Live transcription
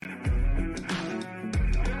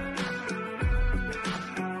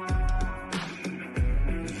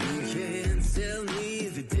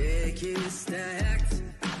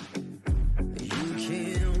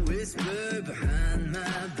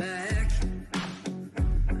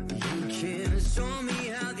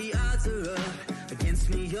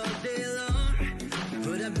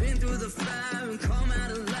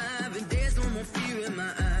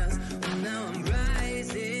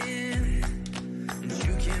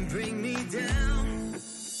down.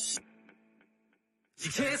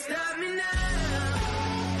 You can't stop me now.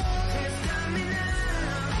 Can't stop me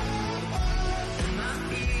now. My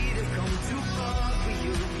feet have come too far for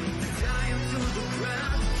you to tie 'em to the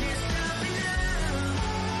ground. Can't stop me now.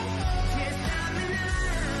 Can't stop me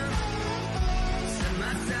now. Set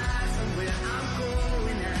my sights on where I'm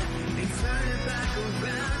going at and turn it back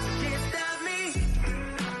around. Can't stop me.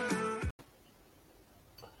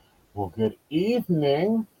 Well, good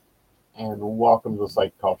evening, and welcome to the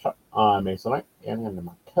Psych Call Shop. I'm Mason Knight, and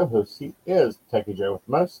my co-host he is Techie Joe with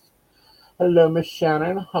most. Hello, Miss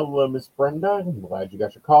Shannon. Hello, Miss Brenda. I'm glad you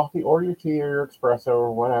got your coffee or your tea or your espresso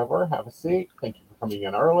or whatever. Have a seat. Thank you for coming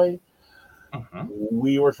in early.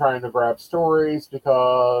 We were trying to grab stories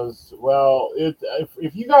because, well,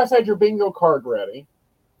 if you guys had your bingo card ready,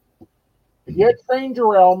 if you had train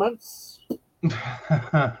derailments,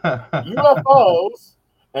 UFOs,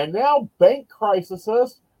 and now bank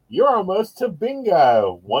crises, you're almost to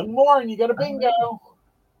bingo. One more and you got a bingo.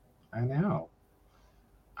 I know.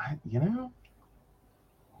 I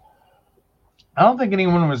don't think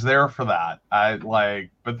anyone was there for that.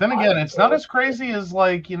 But then again, it's not as crazy as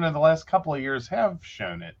the last couple of years have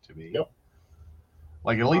shown it to be. Yep.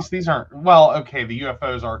 Like, at least these aren't, well, okay, the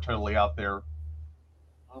UFOs are totally out there.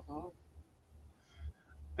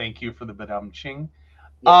 Thank you for the badum-ching.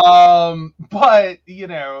 Yep. But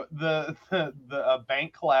the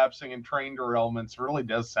bank collapsing and train derailments really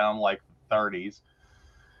does sound like the 30s,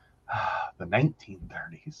 the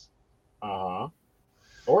 1930s, or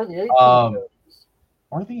the 1830s,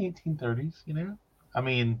 or the 1830s. I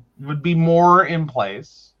mean, would be more in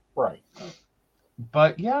place, right?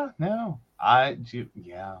 But yeah.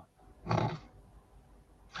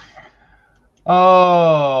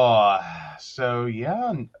 Oh, so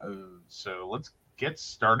yeah. So let's get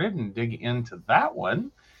started and dig into that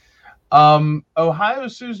one. Ohio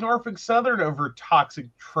sues Norfolk Southern over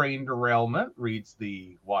toxic train derailment, reads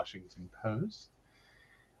the Washington Post.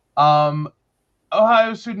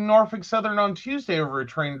 Ohio sued Norfolk Southern on Tuesday over a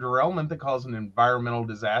train derailment that caused an environmental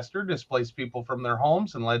disaster, displaced people from their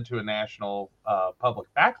homes, and led to a national public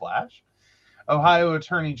backlash. Ohio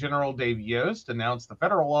Attorney General Dave Yost announced the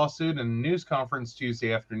federal lawsuit in a news conference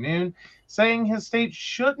Tuesday afternoon, saying his state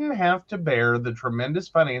shouldn't have to bear the tremendous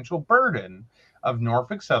financial burden of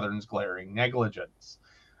Norfolk Southern's glaring negligence.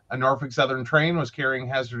 A Norfolk Southern train was carrying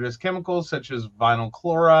hazardous chemicals such as vinyl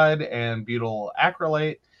chloride and butyl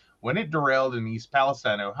acrylate when it derailed in East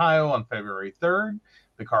Palestine, Ohio on February 3rd.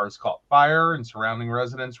 The cars caught fire and surrounding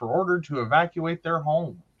residents were ordered to evacuate their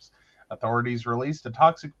homes. Authorities released a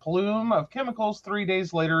toxic plume of chemicals 3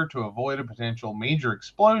 days later to avoid a potential major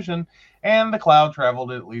explosion, and the cloud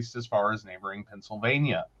traveled at least as far as neighboring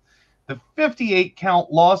Pennsylvania. The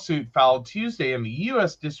 58-count lawsuit filed Tuesday in the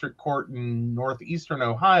U.S. District Court in northeastern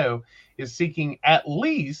Ohio is seeking at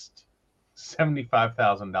least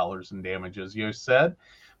 $75,000 in damages, Yost said.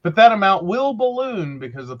 But that amount will balloon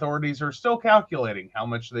because authorities are still calculating how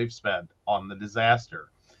much they've spent on the disaster.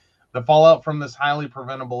 The fallout from this highly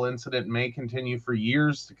preventable incident may continue for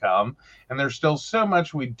years to come, and there's still so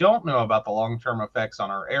much we don't know about the long-term effects on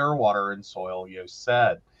our air, water, and soil, Yost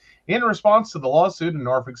said. In response to the lawsuit, a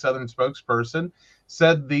Norfolk Southern spokesperson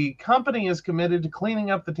said the company is committed to cleaning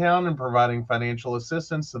up the town and providing financial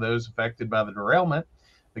assistance to those affected by the derailment.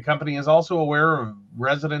 The company is also aware of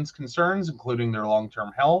residents' concerns, including their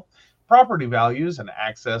long-term health, property values, and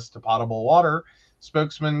access to potable water.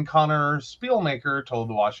 Spokesman Connor Spielmaker told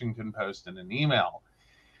the Washington Post in an email.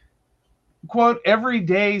 Quote, every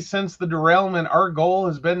day since the derailment, our goal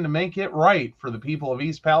has been to make it right for the people of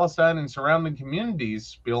East Palestine and surrounding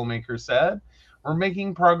communities, Spielmaker said. We're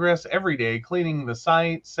making progress every day, cleaning the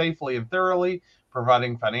site safely and thoroughly,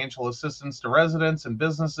 providing financial assistance to residents and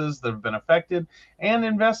businesses that have been affected, and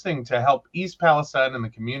investing to help East Palestine and the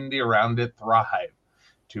community around it thrive.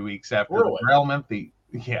 2 weeks after the derailment,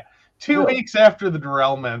 Two weeks after the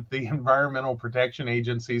derailment, the Environmental Protection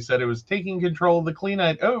Agency said it was taking control of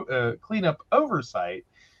the cleanup oversight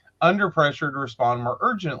under pressure to respond more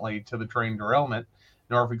urgently to the train derailment.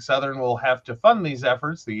 Norfolk Southern will have to fund these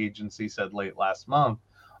efforts, the agency said late last month.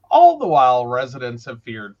 All the while, residents have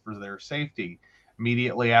feared for their safety.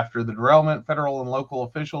 Immediately after the derailment, federal and local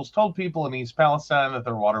officials told people in East Palestine that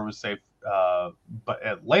their water was safe,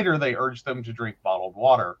 but later they urged them to drink bottled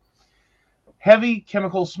water. Heavy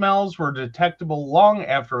chemical smells were detectable long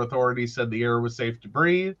after authorities said the air was safe to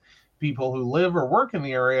breathe. People who live or work in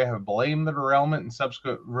the area have blamed the derailment and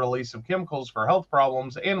subsequent release of chemicals for health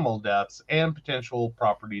problems, animal deaths, and potential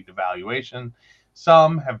property devaluation.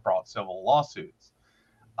 Some have brought civil lawsuits.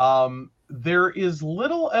 There is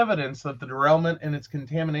little evidence that the derailment and its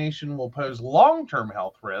contamination will pose long-term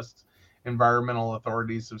health risks, environmental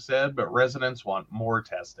authorities have said, but residents want more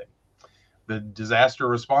testing. The disaster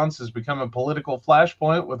response has become a political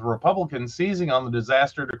flashpoint, with Republicans seizing on the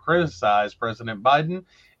disaster to criticize President Biden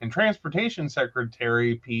and Transportation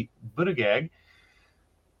Secretary Pete Buttigieg.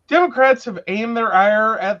 Democrats have aimed their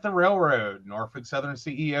ire at the railroad. Norfolk Southern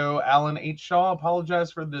CEO Alan H. Shaw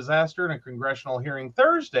apologized for the disaster in a congressional hearing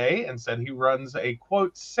Thursday and said he runs a,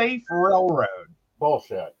 quote, safe railroad.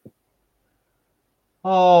 Bullshit.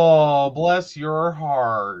 Oh, bless your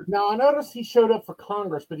heart. Now, I noticed he showed up for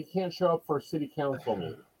Congress, but he can't show up for a city council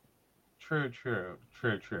meeting. True.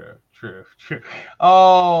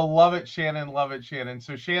 Oh, love it, Shannon. Love it, Shannon.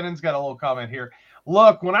 So Shannon's got a little comment here.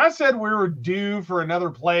 Look, when I said we were due for another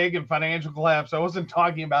plague and financial collapse, I wasn't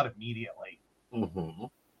talking about immediately. Mm-hmm.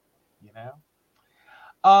 You know?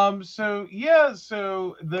 So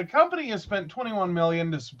the company has spent $21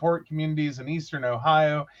 million to support communities in eastern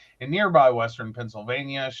Ohio and nearby western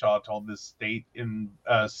Pennsylvania. Shaw told the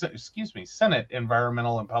Senate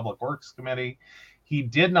Environmental and Public Works Committee. He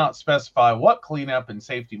did not specify what cleanup and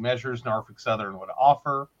safety measures Norfolk Southern would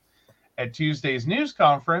offer. At Tuesday's news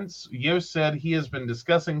conference, Yost said he has been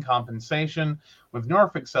discussing compensation with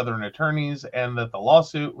Norfolk Southern attorneys and that the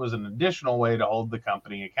lawsuit was an additional way to hold the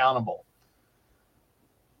company accountable.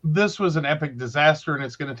 This was an epic disaster, and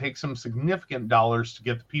it's going to take some significant dollars to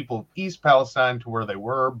get the people of East Palestine to where they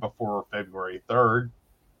were before February 3rd,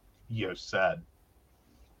 Yost said.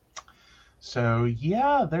 So,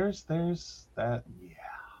 yeah, there's that.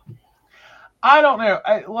 Yeah. I don't know.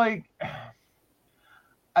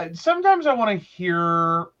 Sometimes I want to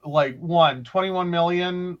hear, 21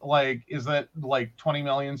 million, is that 20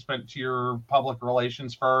 million spent to your public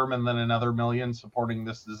relations firm and then another million supporting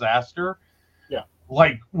this disaster? Yeah.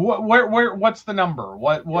 What's the number?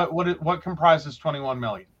 What comprises 21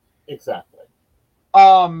 million? Exactly.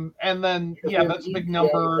 And then, Because yeah, that's a big EPA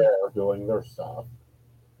number. They're doing their stuff.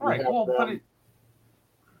 Right. Well,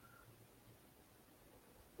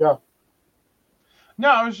 Yeah. No,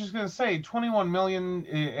 I was just going to say 21 million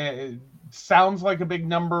it sounds like a big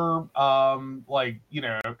number. If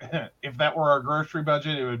that were our grocery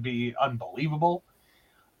budget, it would be unbelievable.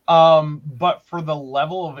 But for the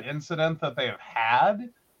level of incident that they have had,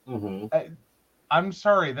 Mm-hmm. I'm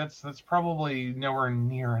sorry, that's probably nowhere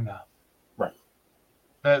near enough. Right.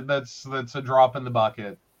 That's a drop in the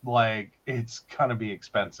bucket. It's going to be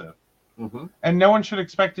expensive. Mm-hmm. And no one should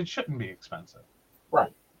expect it shouldn't be expensive.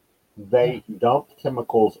 Right. They dumped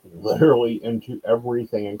chemicals literally into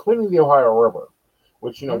everything, including the Ohio River,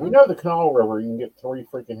 which, we know the Canal River, you can get 3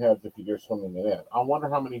 freaking heads if you go swimming in it. I wonder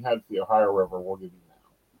how many heads the Ohio River will give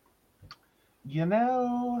you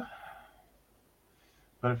now.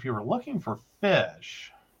 But if you were looking for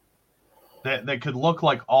fish that could look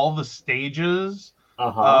like all the stages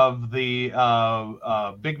of the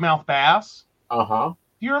big mouth bass. Uh-huh.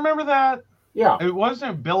 Do you remember that? Yeah. It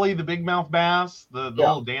wasn't Billy the big mouth bass, the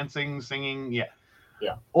little dancing, singing. Yeah.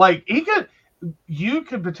 Yeah. You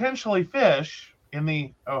could potentially fish in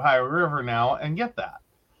the Ohio River now and get that.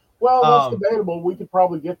 Well, that's debatable. We could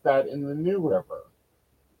probably get that in the New River.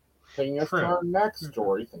 Taking us to our next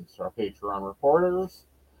story, thanks to our Patreon reporters.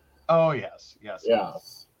 Oh, yes.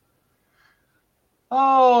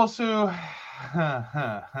 Oh, so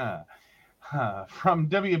from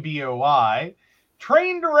WBOI,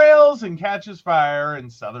 train derails and catches fire in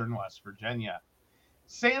southern West Virginia.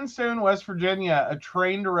 Sandstone, West Virginia, a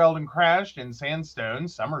train derailed and crashed in Sandstone,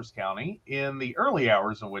 Summers County, in the early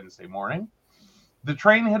hours of Wednesday morning. The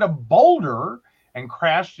train hit a boulder and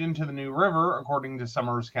crashed into the New River, according to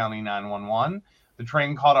Summers County 911. The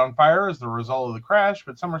train caught on fire as the result of the crash,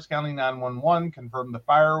 but Summers County 911 confirmed the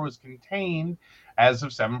fire was contained as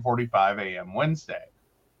of 7:45 a.m. Wednesday.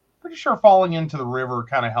 Pretty sure falling into the river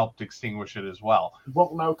kind of helped extinguish it as well.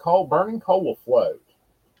 Well, no, burning coal will float.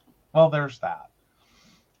 Well, there's that.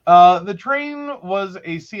 The train was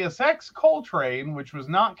a CSX coal train, which was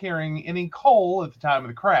not carrying any coal at the time of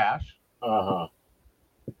the crash. Uh-huh.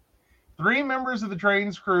 3 members of the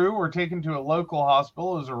train's crew were taken to a local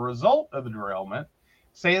hospital as a result of the derailment.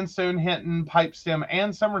 Sandstone, Hinton, Pipestem,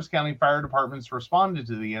 and Summers County fire departments responded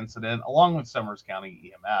to the incident, along with Summers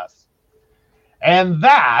County EMS. And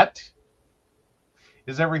that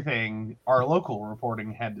is everything our local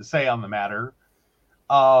reporting had to say on the matter.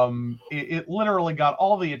 It literally got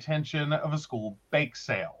all the attention of a school bake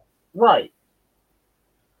sale. Right.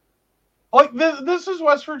 This is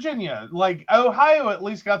West Virginia. Ohio at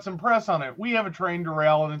least got some press on it. We have a train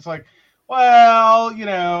derail, and it's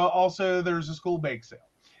also there's a school bake sale.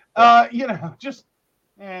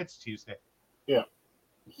 It's Tuesday. Yeah.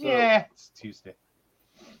 It's Tuesday.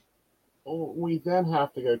 we then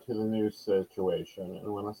have to go to the news situation.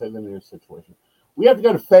 And when I say the news situation, we have to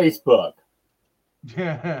go to Facebook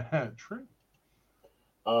Yeah, true.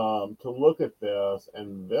 to look at this.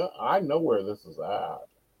 And I know where this is at.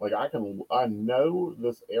 Like I know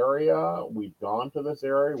this area. We've gone to this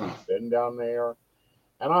area. We've been down there.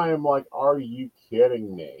 And I am like, are you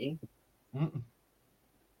kidding me? Mm-mm.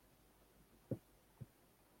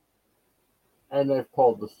 And they've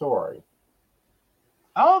pulled the story.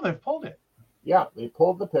 Oh, they've pulled it. Yeah, they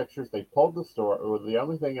pulled the pictures. They pulled the story. Well, the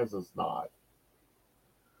only thing is, it's not.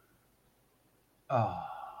 Oh.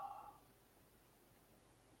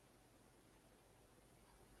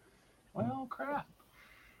 Well, crap.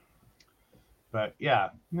 But yeah,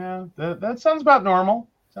 no, that sounds about normal.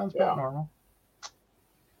 Sounds about Yeah. normal.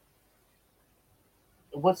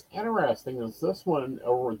 What's interesting is this one,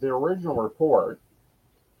 or the original report.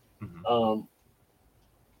 Mhm.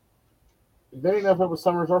 They didn't know if it was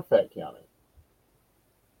Summers or Fayette County.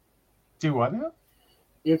 Do what now?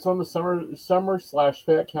 It's on the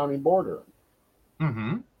Summers/Fayette County border.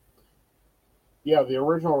 Mm-hmm. Yeah, the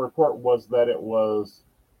original report was that it was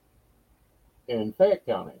in Fayette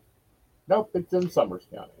County. Nope, it's in Summers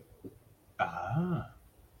County. Ah.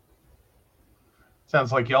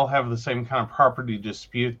 Sounds like y'all have the same kind of property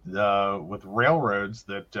dispute with railroads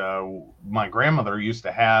that my grandmother used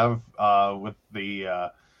to have with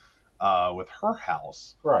her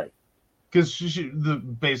house. Right. Because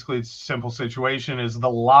basically, it's a simple situation is the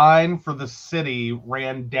line for the city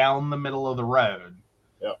ran down the middle of the road.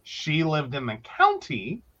 Yep. She lived in the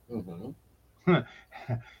county, Mm-hmm.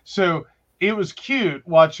 so it was cute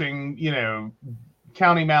watching,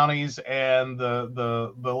 county mounties and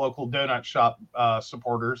the local donut shop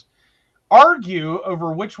supporters argue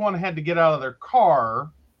over which one had to get out of their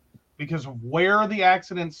car because of where the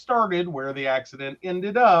accident started, where the accident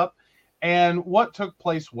ended up, and what took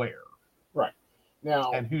place where. Right.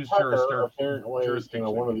 Now, And whose Tucker, apparently, jurisdiction?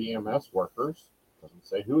 one of the EMS workers, doesn't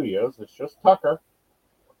say who he is. It's just Tucker.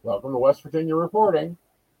 Welcome to West Virginia reporting.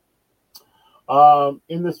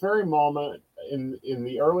 In this very moment, in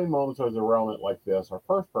the early moments of a derailment like this, our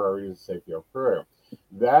first priority is the safety of crew.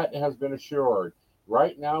 That has been assured.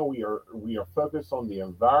 Right now, we are focused on the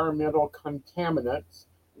environmental contaminants.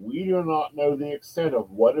 We do not know the extent of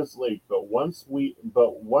what is leaked, but once we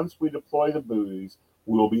deploy the buoys,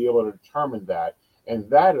 we will be able to determine that, and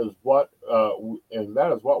that is what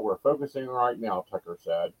we're focusing on right now. Tucker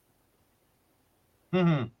said.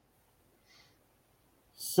 Mm-hmm.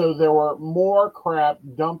 So there were more crap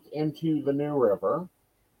dumped into the New River.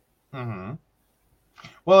 Mm-hmm.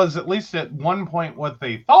 Well, it's at least at one point what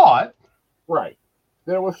they thought. Right.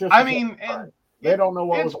 There was just. I mean, and they don't know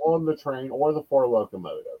what it's was on the train or the 4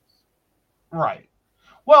 locomotives. right.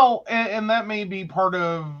 Well, and that may be part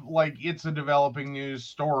of like it's a developing news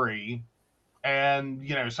story, and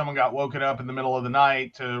someone got woken up in the middle of the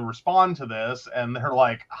night to respond to this, and they're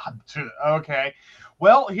like, okay,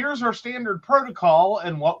 well, here's our standard protocol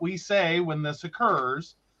and what we say when this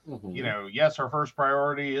occurs. Mm-hmm. Yes, our first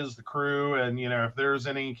priority is the crew, and if there's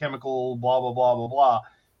any chemical blah blah blah blah blah,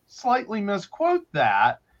 slightly misquote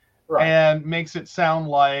that. Right. And makes it sound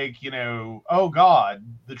like, oh God,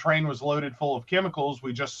 the train was loaded full of chemicals.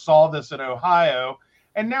 We just saw this in Ohio,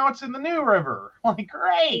 and now it's in the New River. Like,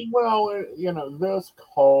 great. Well, this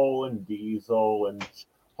coal and diesel and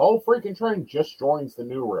whole freaking train just joins the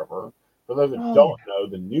New River. For those that don't know,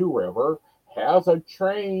 the New River has a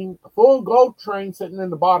full gold train sitting in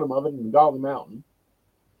the bottom of it in Dolly Mountain.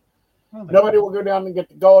 Well, Nobody will go down and get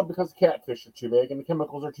the gold because the catfish are too big and the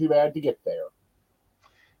chemicals are too bad to get there.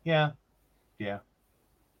 Yeah.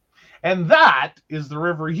 And that is the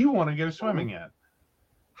river you want to go swimming in.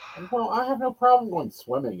 Well, I have no problem going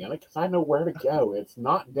swimming in it because I know where to go. It's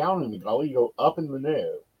not down in the gully. You go up in the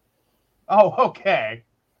New. Oh, okay.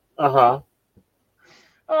 Uh-huh.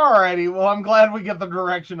 Alrighty. Well, I'm glad we get the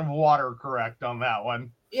direction of water correct on that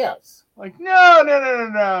one. Yes. Like, no.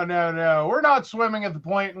 We're not swimming at the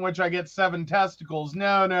point in which I get 7 testicles.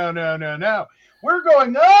 No. We're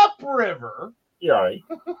going upriver. Yeah, right.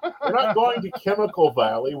 We're not going to Chemical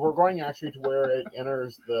Valley. We're going actually to where it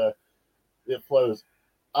enters it flows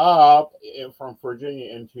up from Virginia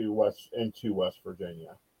into West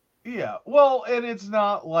Virginia. Yeah, well, and it's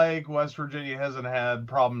not like West Virginia hasn't had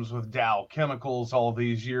problems with Dow Chemicals all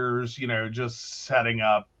these years, just setting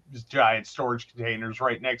up just giant storage containers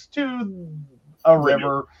right next to a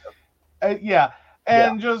river.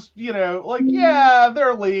 Just, they're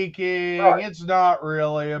leaking. Right. It's not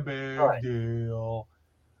really a big Right. deal.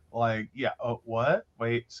 Like, yeah. Oh, what?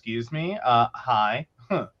 Wait, excuse me. Hi.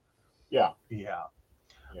 Yeah. Yeah.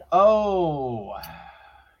 Yeah. Oh,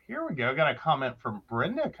 here we go. Got a comment from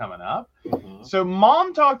Brenda coming up. Mhm. So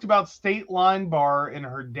Mom talked about State Line Bar in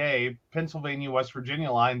her day. Pennsylvania, West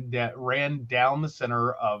Virginia line that ran down the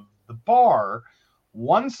center of the bar.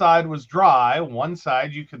 One side was dry, one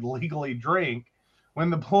side you could legally drink. When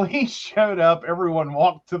the police showed up, everyone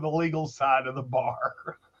walked to the legal side of the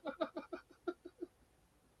bar.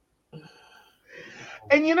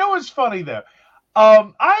 And you know what's funny though?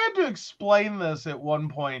 I had to explain this at one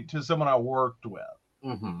point to someone I worked with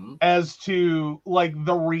Mhm. as to like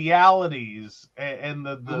the realities and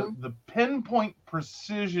the Mhm. the pinpoint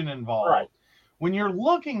precision involved Right. when you're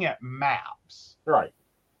looking at maps. Right.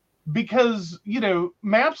 Because,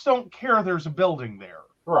 maps don't care there's a building there.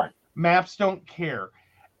 Right. Maps don't care.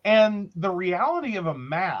 And the reality of a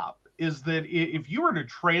map is that if you were to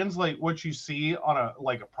translate what you see on a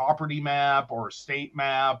property map or a state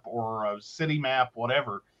map or a city map,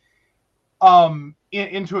 whatever,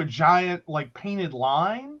 into a giant painted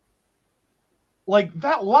line,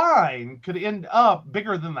 that line could end up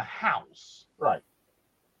bigger than the house. Right.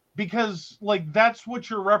 Because that's what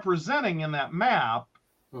you're representing in that map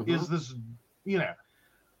Mhm. is this,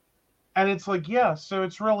 and it's so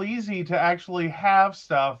it's real easy to actually have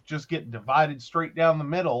stuff just get divided straight down the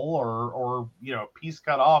middle or piece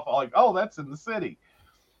cut off, oh, that's in the city.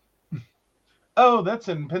 Oh, that's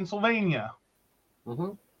in Pennsylvania.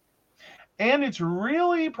 Mhm. And it's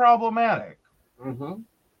really problematic. Mhm.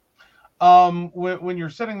 When you're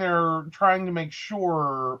sitting there trying to make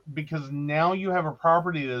sure, because now you have a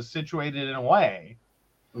property that is situated in a way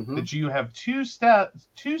Mhm. that you have two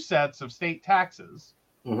sets of state taxes,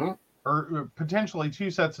 Mhm. or potentially two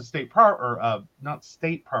sets of not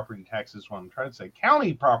state property taxes, what I'm trying to say,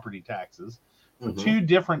 county property taxes for Mhm. two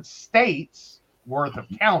different states worth of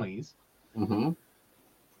counties. Mhm.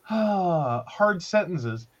 Hard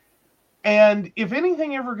sentences. And if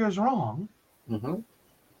anything ever goes wrong, Mhm.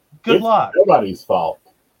 good It's luck. nobody's fault.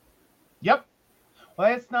 Yep.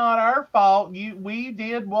 Well, it's not our fault. We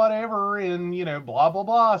did whatever in, blah, blah,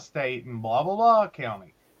 blah state and blah, blah, blah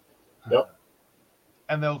county. Yep.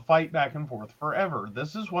 And they'll fight back and forth forever.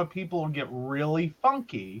 This is what people get really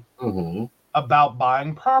funky Mhm. about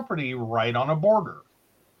buying property right on a border,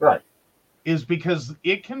 Right. is because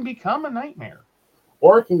it can become a nightmare.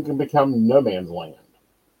 Or it can become no man's land.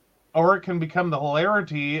 Or it can become the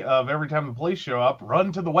hilarity of every time the police show up,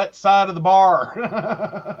 run to the wet side of the bar.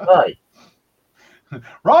 Right.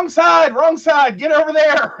 Wrong side, get over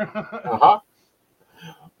there. Uh-huh.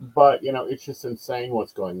 But, it's just insane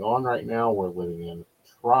what's going on right now. We're living in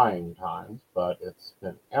trying times, but it's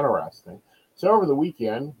been interesting. So over the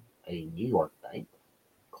weekend, a New York bank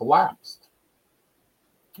collapsed.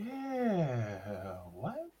 Yeah,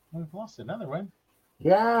 what? We've lost another one.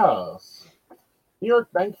 Yes. New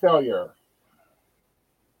York bank failure.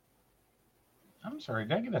 I'm sorry,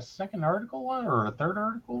 did I get a second article or a third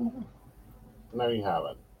article? No, you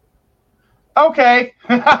haven't. Okay.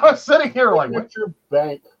 I was sitting here like, what? Signature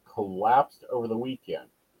Bank collapsed over the weekend,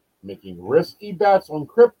 making risky bets on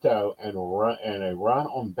crypto and a run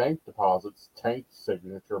on bank deposits tanked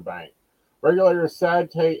Signature Bank. Regulators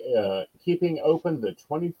said keeping open the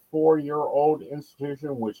 24-year-old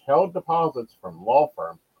institution, which held deposits from law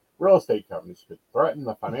firms, real estate companies, could threaten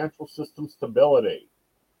the financial system's stability.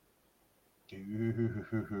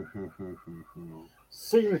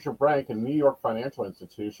 Signature Bank, a New York financial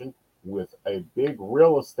institution with a big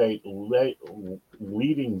real estate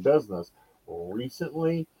leading business,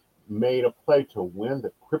 recently made a play to win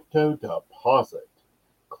the crypto deposit.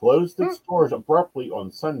 Closed its doors abruptly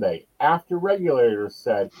on Sunday after regulators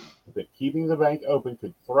said that keeping the bank open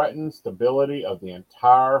could threaten stability of the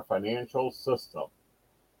entire financial system.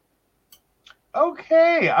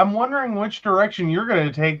 Okay, I'm wondering which direction you're going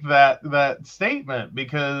to take that statement,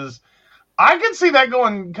 because I can see that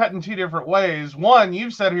cut in two different ways. One,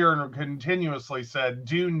 you've said here and continuously said,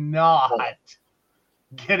 do not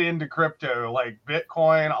get into crypto, like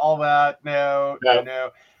Bitcoin, all that. No. And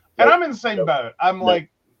I'm in the same boat. I'm like,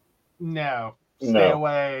 no, stay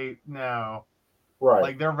away. No. Right.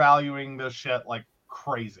 Like, they're valuing this shit like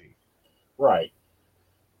crazy. Right.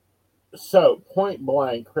 So, point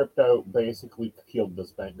blank, crypto basically killed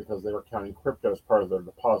this bank because they were counting crypto as part of their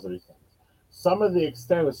depository things. Some of the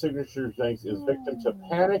extent of Signature Bank is victim to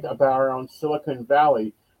panic about around Silicon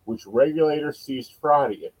Valley, which regulators seized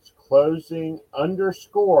Friday. Its closing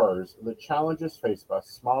underscores the challenges faced by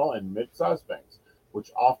small and mid-sized banks,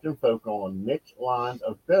 which often focus on niche lines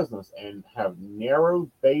of business and have narrow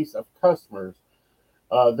base of customers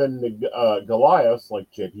than the Goliaths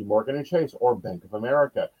like JP Morgan and Chase or Bank of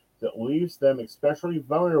America, that leaves them especially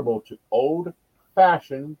vulnerable to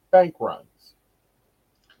old-fashioned bank runs.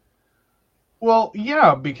 Well,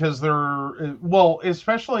 yeah, because they're well,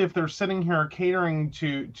 especially if they're sitting here catering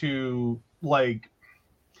to like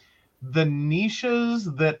the niches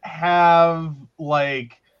that have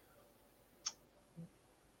like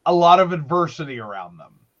a lot of adversity around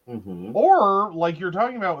them. Mm-hmm. Or like you're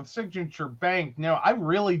talking about with Signature Bank, no, I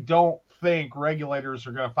really don't think regulators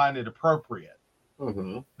are going to find it appropriate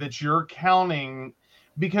Mm-hmm. that you're counting,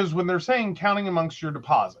 because when they're saying counting amongst your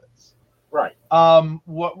deposits, Right.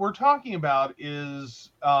 what we're talking about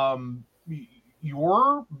is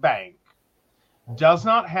your bank does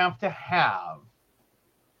not have to have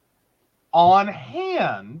on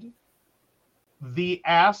hand the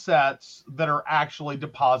assets that are actually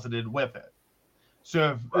deposited with it.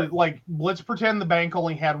 So, if, like, let's pretend the bank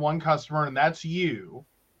only had one customer, and that's you,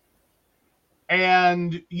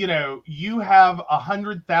 and you have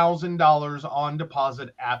 $100,000 on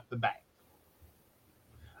deposit at the bank.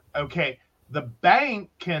 Okay, the bank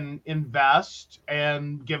can invest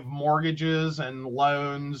and give mortgages and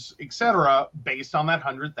loans, etc., based on that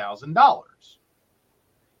 $100,000.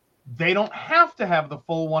 They don't have to have the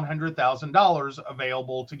full $100,000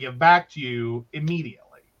 available to give back to you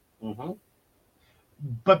immediately, Mm-hmm.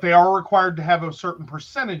 but they are required to have a certain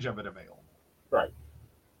percentage of it available. Right.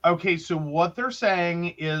 Okay, so what they're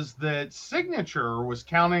saying is that Signature was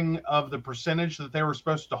counting of the percentage that they were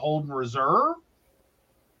supposed to hold in reserve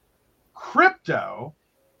crypto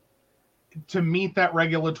to meet that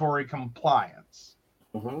regulatory compliance.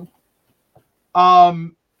 Mm-hmm.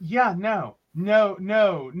 Yeah,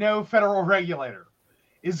 no federal regulator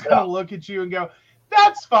is going to look at you and go,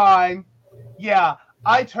 that's fine. Yeah,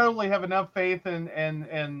 I totally have enough faith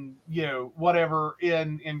and whatever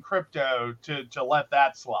in crypto to let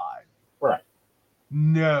that slide. Right.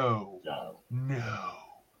 No,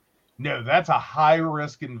 that's a high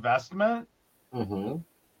risk investment. Mm-hmm.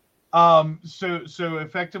 So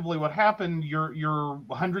effectively what happened, your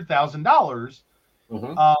 $100,000,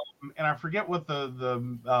 Mm-hmm. and I forget what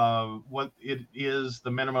what it is, the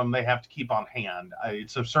minimum they have to keep on hand.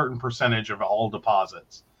 It's a certain percentage of all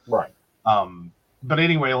deposits. Right. But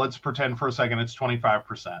anyway, let's pretend for a second it's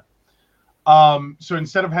 25%. So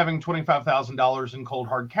instead of having $25,000 in cold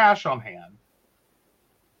hard cash on hand,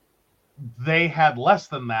 they had less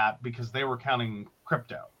than that because they were counting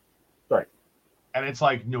crypto. Right. And it's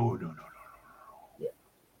like, no. Yeah.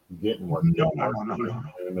 Getting work. No.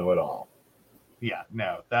 I know it all. Yeah,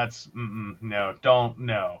 no, that's no, don't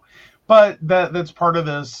no. But that's part of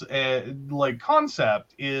this like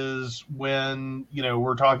concept is when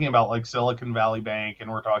we're talking about like Silicon Valley Bank, and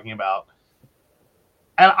we're talking about,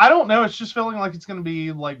 and I don't know, it's just feeling like it's going to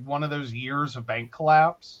be like one of those years of bank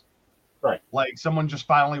collapse. Right. Like someone just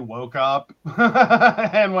finally woke up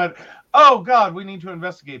and went, oh God, we need to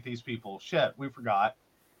investigate these people. Shit, we forgot.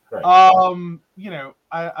 Right. I don't know.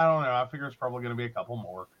 I figure it's probably going to be a couple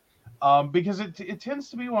more. Because it tends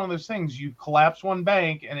to be one of those things. You collapse one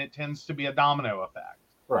bank, and it tends to be a domino effect.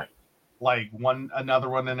 Right. Like another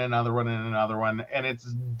one, and another one, and another one. And it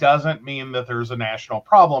doesn't mean that there's a national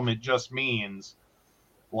problem. It just means,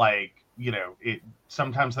 like, it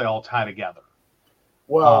sometimes they all tie together.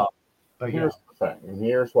 Well, but here's the thing. And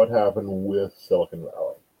here's what happened with Silicon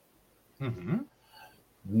Valley.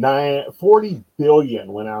 Mm-hmm. 40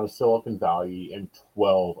 billion went out of Silicon Valley in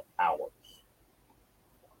 12 hours.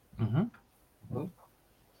 Mm-hmm. Mm-hmm.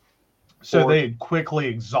 So they quickly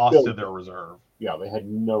exhausted their reserve. Yeah, they had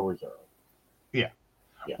no reserve. Yeah.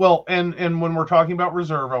 Yeah. Well, and when we're talking about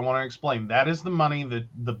reserve, I want to explain that is the money that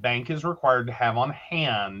the bank is required to have on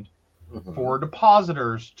hand for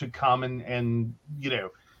depositors to come and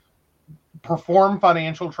perform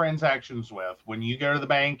financial transactions with. When you go to the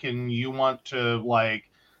bank and you want to,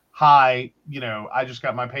 like, hi, I just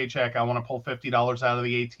got my paycheck, I want to pull $50 out of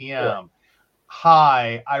the ATM. Yeah.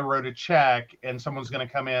 Hi, I wrote a check and someone's going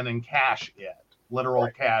to come in and cash it. Literal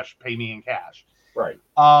cash, pay me in cash. Right.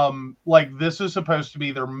 Like this is supposed to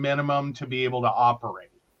be their minimum to be able to operate.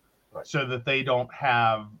 Right. So that they don't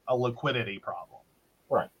have a liquidity problem.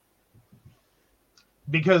 Right.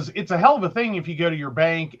 Because it's a hell of a thing if you go to your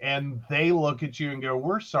bank and they look at you and go,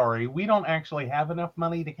 we're sorry, we don't actually have enough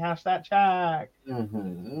money to cash that check.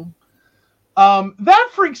 Mm-hmm. That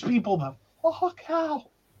freaks people the fuck out.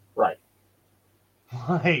 Right.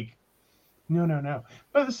 Like, no.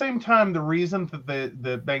 But at the same time, the reason that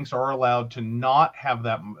the banks are allowed to not have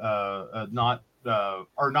that,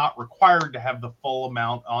 are not required to have the full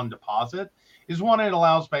amount on deposit is one, it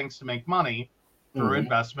allows banks to make money through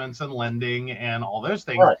investments and lending and all those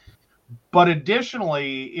things. Right. But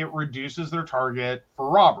additionally, it reduces their target for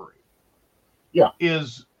robbery. Yeah.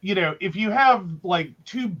 If you have like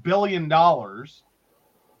 $2 billion,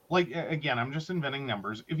 again, I'm just inventing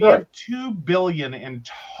numbers. If you have $2 billion in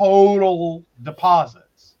total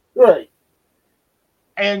deposits, Right.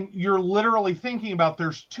 and you're literally thinking about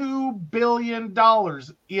there's $2 billion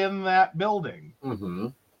in that building, Mm-hmm.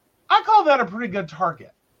 I call that a pretty good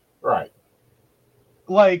target. Right.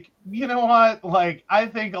 Like, you know what? Like, I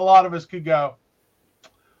think a lot of us could go,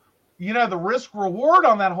 the risk reward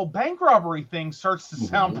on that whole bank robbery thing starts to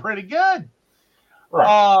sound pretty good.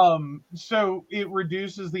 Right. So it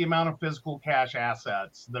reduces the amount of physical cash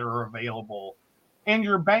assets that are available, and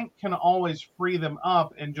your bank can always free them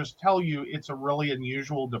up and just tell you it's a really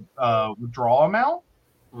unusual withdrawal amount.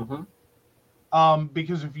 Mm-hmm.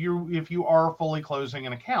 Because if you are fully closing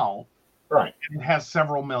an account, right, and it has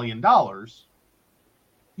several $1 million,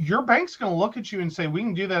 your bank's going to look at you and say, we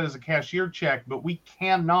can do that as a cashier check, but we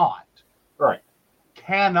cannot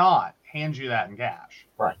hand you that in cash.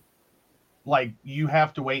 Right. Like, you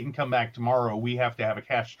have to wait and come back tomorrow. We have to have a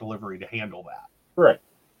cash delivery to handle that. Right.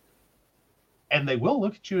 And they will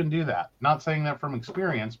look at you and do that. Not saying that from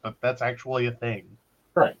experience, but that's actually a thing.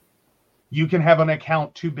 Right. You can have an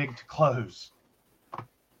account too big to close.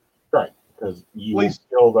 Right. Because you will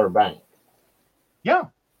kill their bank. Yeah.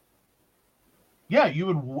 Yeah, you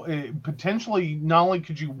would potentially, not only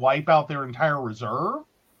could you wipe out their entire reserve,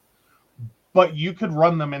 but you could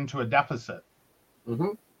run them into a deficit. Mm-hmm.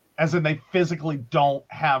 As in, they physically don't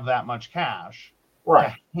have that much cash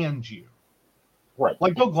to hand you. Right.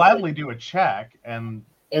 Like, they'll gladly do a check. And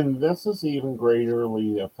this is even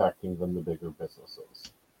greaterly affecting than the bigger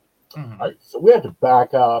businesses. Mm-hmm. All right, so we have to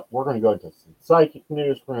back up. We're going to go into some psychic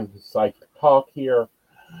news. We're going to psychic talk here.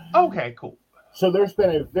 Okay, cool. So there's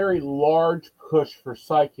been a very large push for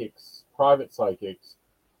psychics, private psychics,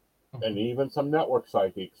 and even some network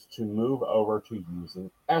psychics to move over to using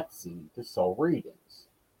Etsy to sell readings,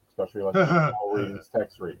 especially like call readings,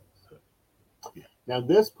 text readings. Now,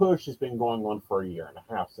 this push has been going on for 1.5 years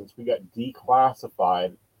since we got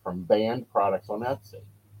declassified from banned products on Etsy.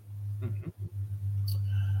 Mm-hmm.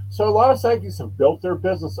 So a lot of psychics have built their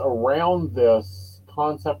business around this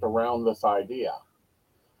concept, around this idea.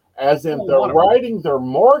 As in, they're writing their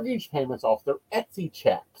mortgage payments off their Etsy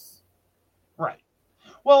checks. Right.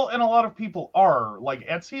 Well, and a lot of people are. Like,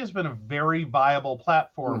 Etsy has been a very viable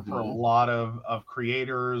platform for a lot of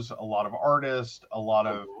creators, a lot of artists, a lot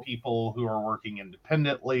of people who are working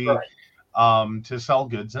independently to sell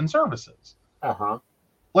goods and services. Uh-huh.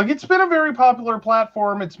 Like, it's been a very popular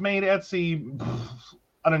platform. It's made Etsy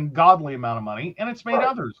an ungodly amount of money, and it's made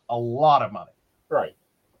others a lot of money. Right.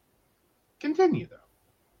 Continue, though.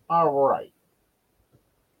 All right.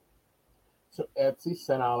 So Etsy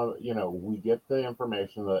sent out, we get the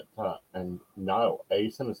information that, and no,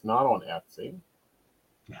 ASIN is not on Etsy.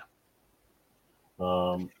 Yeah.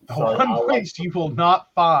 Sorry, one place you will not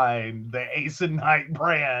find the ASIN Knight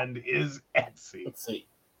brand is Etsy. Etsy.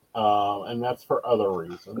 And that's for other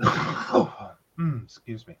reasons.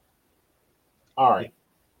 Excuse me. All right. Yeah.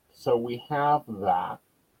 So we have that.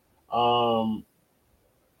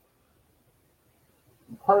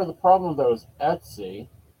 Part of the problem, though, is Etsy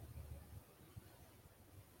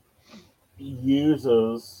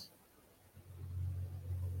uses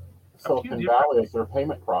Silicon Valley as their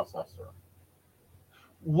payment processor.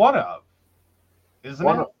 One of, isn't it?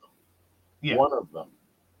 Of them. Yeah. One of them.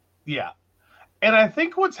 Yeah. And I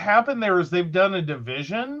think what's happened there is they've done a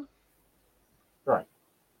division. Right.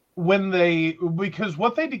 Because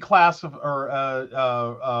what they declassify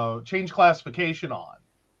or change classification on,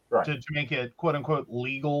 to make it quote unquote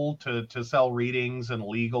legal to sell readings and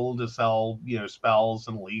legal to sell spells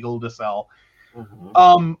and legal to sell,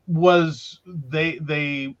 was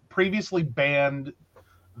they previously banned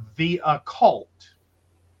the occult.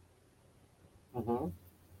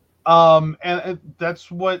 And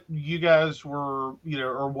that's what you guys were,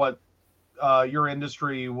 or what your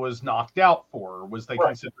industry was knocked out for, was they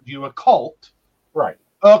considered you a cult. Right.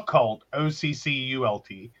 Occult,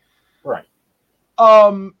 OCCULT. Right.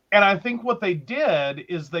 And I think what they did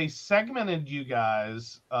is they segmented you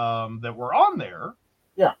guys that were on there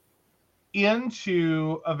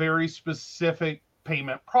into a very specific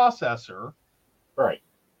payment processor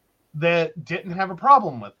that didn't have a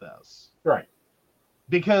problem with this. Right.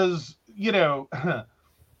 Because,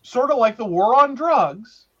 sort of like the war on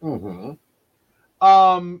drugs, you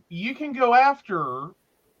can go after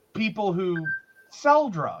people who sell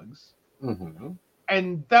drugs,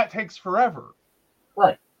 and that takes forever.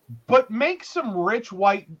 Right. But make some rich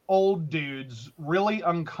white old dudes really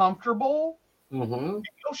uncomfortable. Your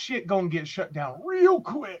shit gonna get shut down real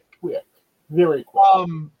quick. Very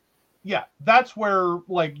quick. Yeah, that's where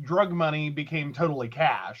like drug money became totally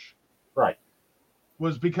cash. Right.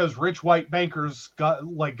 was because rich white bankers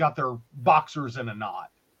got their boxers in a knot.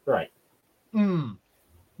 Right.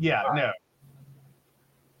 Yeah, no.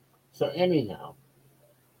 So anyhow,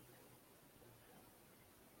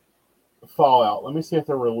 Fallout. Let me see if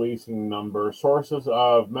they're releasing numbers. Sources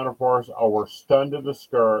of Metaphors were stunned to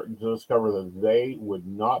discover that they would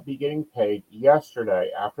not be getting paid yesterday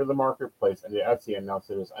after the marketplace and the Etsy announced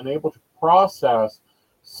it is unable to process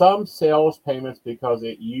some sales payments because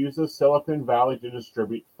it uses Silicon Valley to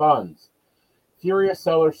distribute funds. Furious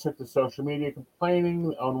sellers took to social media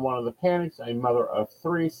complaining on one of the panics, a mother of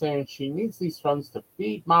three, saying she needs these funds to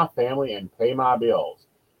feed my family and pay my bills.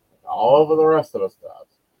 All of the rest of us does.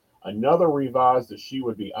 Another revised that she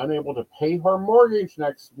would be unable to pay her mortgage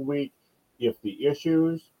next week if the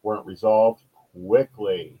issues weren't resolved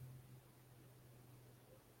quickly.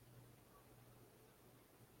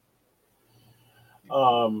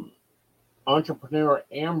 Entrepreneur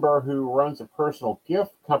Amber, who runs a personal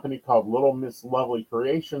gift company called Little Miss Lovely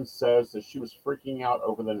Creations, says that she was freaking out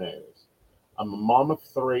over the news. I'm a mom of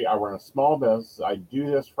three. I run a small business. I do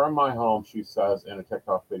this from my home, she says in a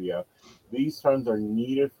TikTok video. These funds are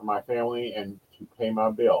needed for my family and to pay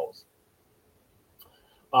my bills.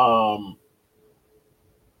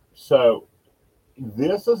 So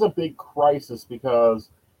this is a big crisis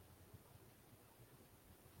because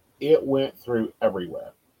it went through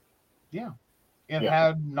everywhere. Yeah. It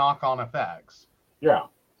had knock-on effects. Yeah.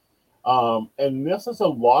 And this is a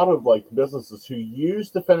lot of businesses who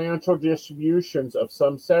use the financial distributions of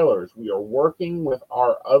some sellers. We are working with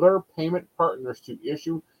our other payment partners to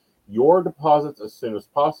issue your deposits as soon as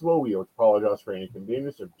possible. We apologize for any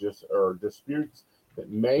inconvenience or disputes that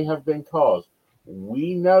may have been caused.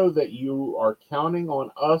 We know that you are counting on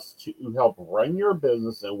us to help run your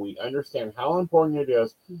business, and we understand how important it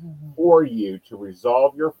is for you to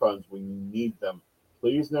resolve your funds when you need them.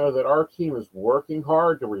 Please know that our team is working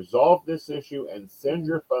hard to resolve this issue and send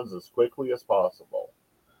your funds as quickly as possible.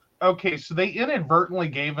 Okay, so they inadvertently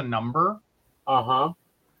gave a number. Uh-huh.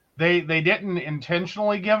 They didn't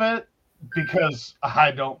intentionally give it because I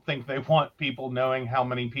don't think they want people knowing how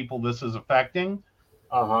many people this is affecting.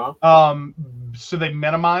 Uh-huh. So they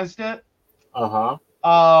minimized it. Uh-huh.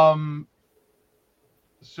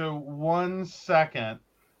 So 1 second.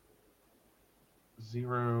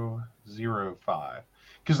 0.05.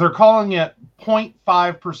 Because they're calling it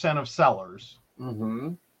 0.5% of sellers.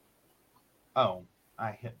 Mm-hmm. Oh,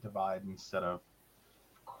 I hit divide instead of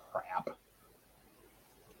crap.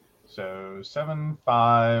 So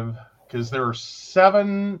 7.5, because there are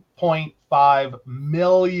 7.5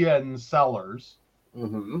 million sellers.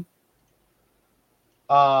 Mm-hmm.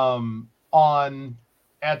 On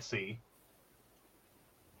Etsy.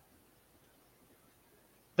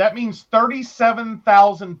 That means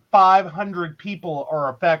 37,500 people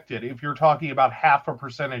are affected if you're talking about half a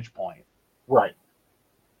percentage point. Right.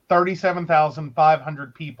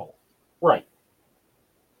 37,500 people. Right.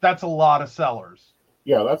 That's a lot of sellers.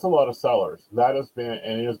 Yeah, that's a lot of sellers. That has been,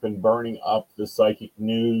 and it has been burning up the psychic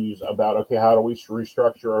news about, okay, how do we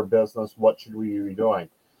restructure our business? What should we be doing?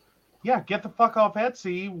 Yeah, get the fuck off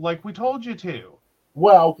Etsy like we told you to.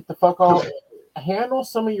 Well, get the fuck off. Handle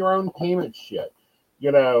some of your own payment shit.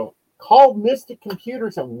 Call Mystic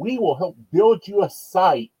Computers and we will help build you a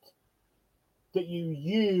site that you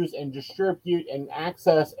use and distribute and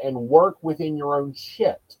access and work within your own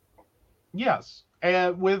shit. Yes.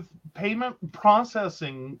 And with payment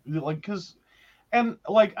processing,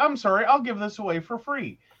 I'm sorry, I'll give this away for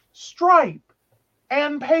free. Stripe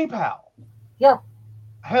and PayPal. Yeah.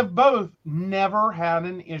 Have both never had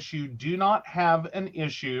an issue, do not have an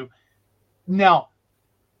issue. Now,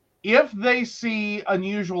 if they see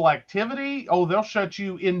unusual activity, they'll shut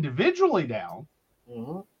you individually down.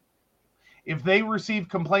 Mm-hmm. If they receive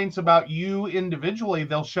complaints about you individually,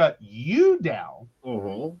 they'll shut you down.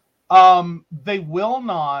 Mm-hmm. They will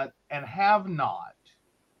not and have not.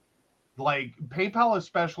 PayPal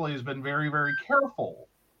especially has been very, very careful.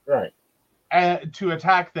 Right. To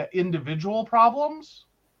attack the individual problems.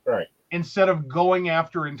 Right. Instead of going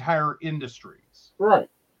after entire industries. Right.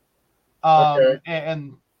 Okay.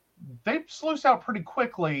 And they sluice out pretty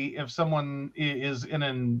quickly if someone is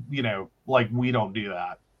we don't do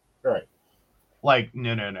that. Right.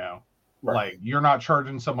 No. Right. You're not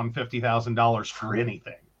charging someone $50,000 for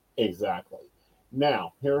anything. Exactly.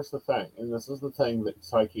 Now, here's the thing, and this is the thing that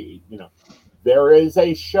Psyche, there is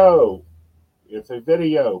a show, it's a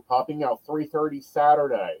video popping out 3:30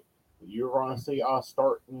 Saturday. You're going to see us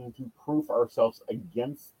starting to proof ourselves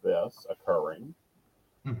against this occurring.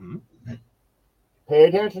 Mm-hmm. Pay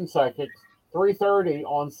attention, psychics. 3:30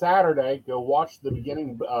 on Saturday. Go watch the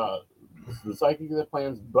beginning This is the Psychic of the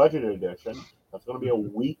Plans budget edition. That's going to be a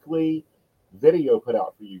weekly video put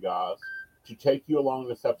out for you guys to take you along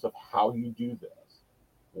the steps of how you do this.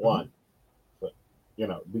 One, but,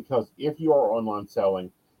 because if you are online selling,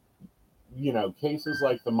 cases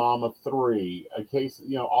like the mom of three, a case,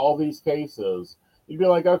 all these cases, you'd be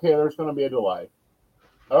like, okay, there's going to be a delay.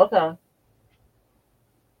 Okay.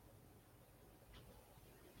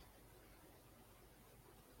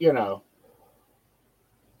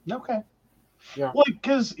 Okay. Yeah. Well,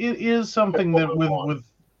 because it is something that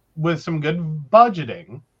with some good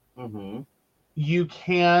budgeting, Mm-hmm. you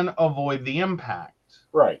can avoid the impact.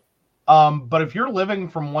 Right. But if you're living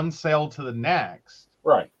from one sale to the next,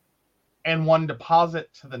 Right. and one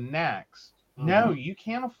deposit to the next, no, you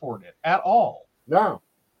can't afford it at all. No.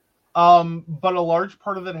 But a large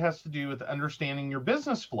part of it has to do with understanding your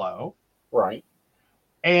business flow, Right.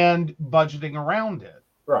 and budgeting around it.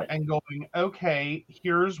 Right. And going, okay,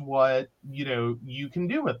 here's what you can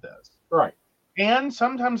do with this. Right. And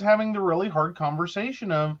sometimes having the really hard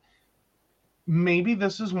conversation of maybe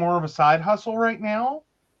this is more of a side hustle right now,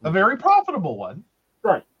 a very profitable one.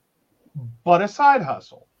 Right. But a side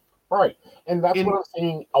hustle. Right. And that's what I'm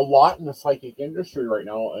seeing a lot in the psychic industry right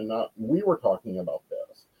now. And we were talking about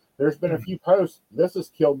this. There's been a few posts. This has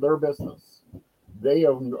killed their business. They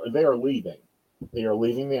are leaving. They are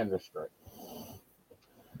leaving the industry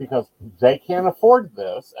because they can't afford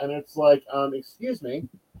this. And it's like, excuse me,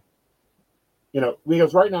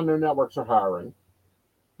 because right now no networks are hiring.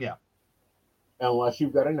 Yeah. Unless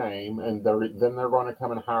you've got a name, and then they're going to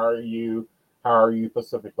come and hire you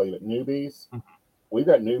specifically. But newbies, we've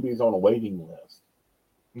got newbies on a waiting list.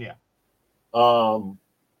 Yeah. So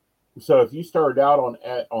if you started out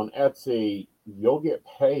on Etsy, you'll get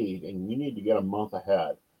paid, and you need to get a month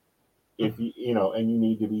ahead. If and you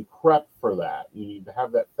need to be prepped for that. You need to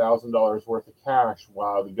have that $1,000 worth of cash.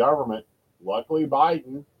 While the government, luckily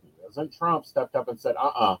Biden, President Trump, stepped up and said,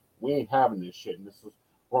 we ain't having this shit. And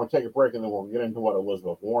we're going to take a break, and then we'll get into what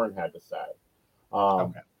Elizabeth Warren had to say.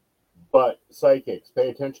 Okay. But psychics, pay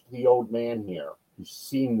attention to the old man here who's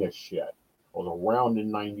seen this shit. I was around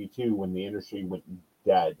in 92 when the industry went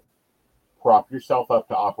dead. Prop yourself up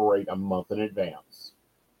to operate a month in advance.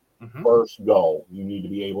 First goal, you need to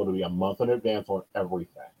be able to be a month in advance on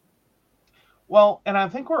everything. Well, and I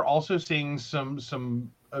think we're also seeing some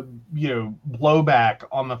blowback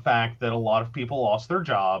on the fact that a lot of people lost their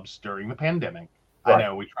jobs during the pandemic. Right. I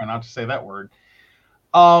know we try not to say that word.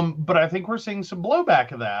 But I think we're seeing some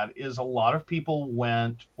blowback of that is a lot of people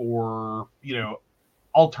went for,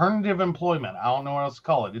 alternative employment. I don't know what else to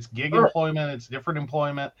call it. It's gig employment. It's different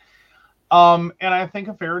employment. And I think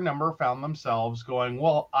a fair number found themselves going,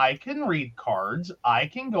 well, I can read cards. I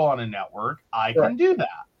can go on a network. I can do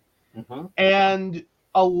that. And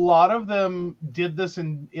a lot of them did this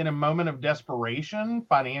in a moment of desperation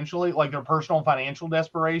financially, like their personal financial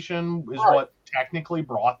desperation is what technically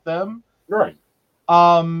brought them. Right.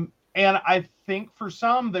 And I think for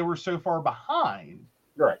some, they were so far behind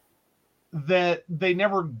that they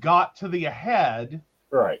never got to the ahead.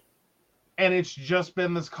 Right. And it's just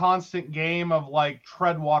been this constant game of like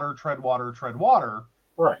tread water, tread water, tread water.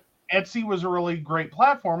 Right. Etsy was a really great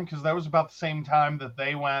platform because that was about the same time that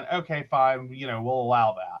they went, okay, fine, we'll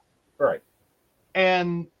allow that. Right.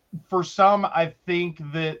 And for some, I think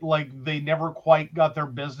that like they never quite got their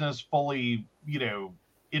business fully,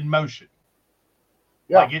 in motion.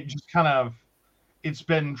 Yeah. Like it just kind of, it's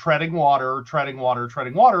been treading water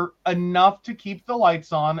enough to keep the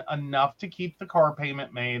lights on, enough to keep the car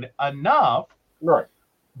payment made, enough. Right.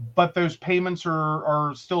 But those payments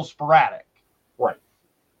are still sporadic. Right.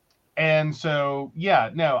 And so,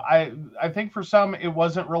 I think for some, it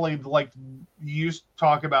wasn't really like you used to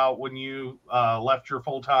talk about when you left your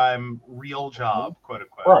full-time real job, quote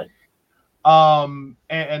unquote. Right.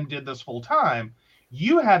 And did this full time.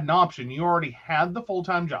 You had an option. You already had the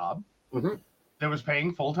full-time job that was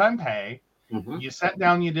paying full-time pay. You sat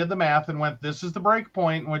down, you did the math and went, this is the break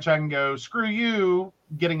point in which I can go, screw you,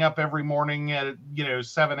 getting up every morning at,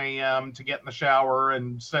 7 a.m. to get in the shower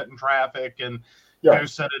and sit in traffic and go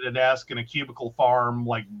sit at a desk in a cubicle farm,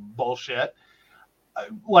 like bullshit.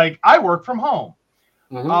 Like I work from home,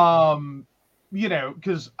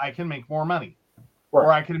 because I can make more money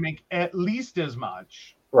or I can make at least as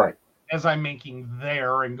much as I'm making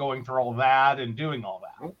there and going through all that and doing all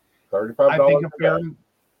that. $35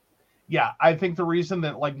 I think the reason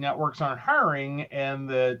that like networks aren't hiring and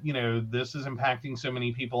that, this is impacting so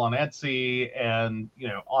many people on Etsy and,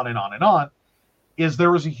 on and on and on is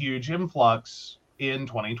there was a huge influx in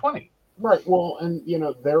 2020. Right. Well, and,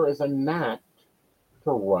 there is a knack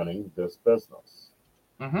to running this business.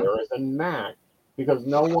 There is a knack because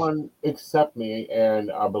no one except me,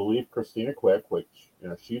 and I believe Christina Quick, which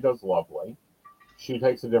she does lovely. She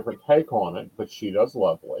takes a different take on it, but she does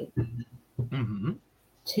lovely. Mm-hmm.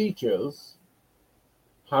 Teaches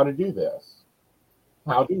how to do this,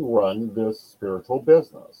 how to run this spiritual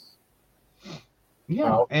business. Yeah,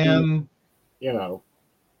 how and to,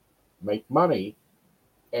 make money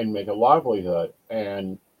and make a livelihood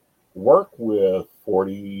and work with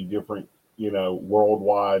 40 different,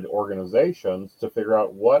 worldwide organizations to figure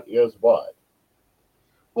out what is what.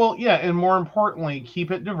 well, yeah, and more importantly,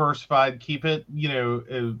 keep it diversified. Keep it,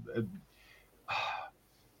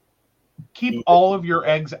 keep all of your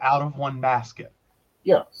eggs out of one basket.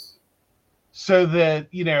 Yes. So that,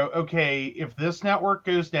 okay, if this network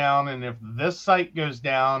goes down and if this site goes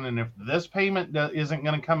down and if this payment isn't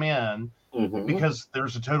going to come in Mm-hmm. because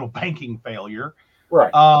there's a total banking failure, Right.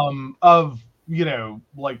 of,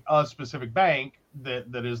 like a specific bank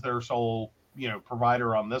that is their sole,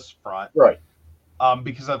 provider on this front. Right.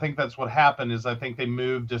 Because I think that's what happened is I think they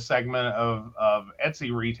moved a segment of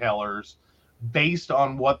Etsy retailers based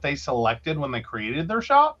on what they selected when they created their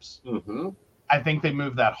shops. Mm-hmm. I think they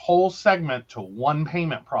moved that whole segment to one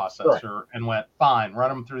payment processor and went, fine, run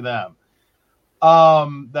them through them.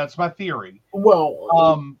 That's my theory.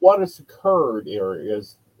 Well, what has occurred here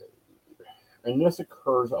is, and this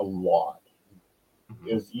occurs a lot,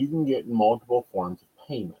 is you can get multiple forms of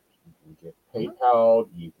payment. You can get PayPal,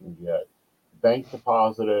 you can get bank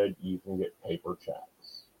deposited, you can get paper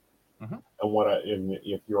checks. Mm-hmm. And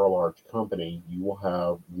if you're a large company, you will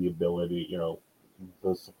have the ability, the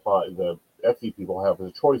Etsy people have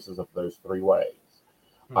the choices of those three ways.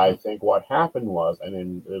 Mm-hmm. I think what happened was, and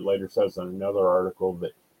then it later says in another article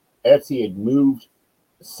that Etsy had moved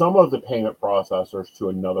some of the payment processors to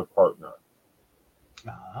another partner.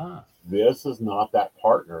 Ah. This is not that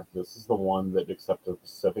partner. This is the one that accepts a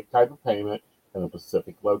specific type of payment in a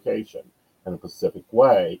specific location in a specific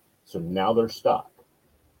way. So now they're stuck.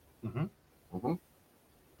 Mm-hmm. Mm-hmm.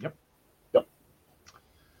 Yep. Yep.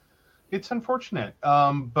 It's unfortunate,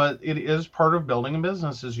 but it is part of building a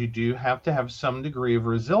business. Is you do have to have some degree of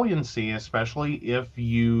resiliency, especially if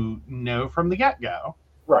you know from the get-go.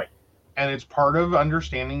 Right. And it's part of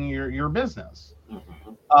understanding your business.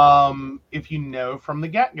 Mm-hmm. If you know from the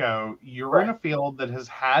get-go, you're Right. in a field that has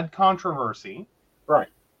had controversy, Right.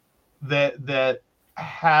 that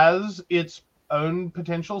has its own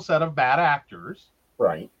potential set of bad actors,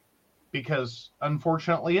 Right. because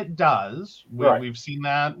unfortunately it does. Right. We've seen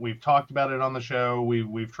that. We've talked about it on the show.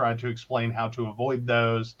 We've tried to explain how to avoid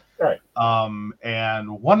those. Right.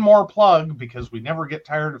 And one more plug, because we never get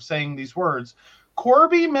tired of saying these words.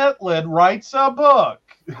 Corby Mitlid writes a book.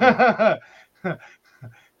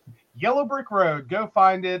 Yellow Brick Road. Go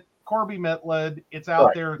find it. Corby Mitlid. It's out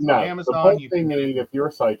Right. there. It's No, on the Amazon. whole You thing can you need, if you're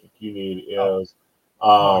a psychic, you need is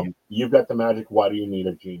yeah. you've got the magic. Why do you need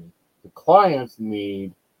a genie? The clients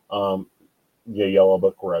need Yellow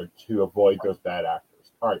Brick Road to avoid those bad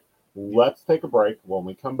actors. All right, let's take a break. When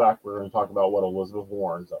we come back, we're going to talk about what Elizabeth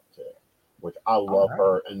Warren's up to, which I love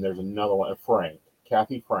her. And there's another one,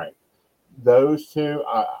 Kathy Frank. Those two,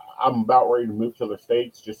 I'm about ready to move to other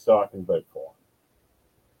states just so I can vote for them.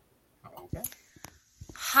 Okay.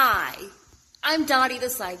 Hi, I'm Dottie the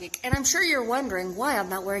Psychic, and I'm sure you're wondering why I'm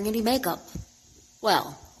not wearing any makeup.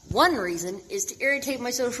 Well, one reason is to irritate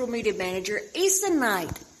my social media manager, Asen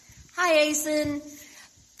Knight. Hi, Asen.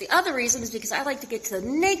 The other reason is because I like to get to the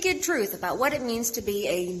naked truth about what it means to be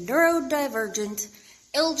a neurodivergent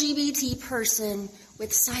LGBT person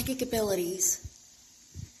with psychic abilities.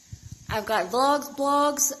 I've got vlogs,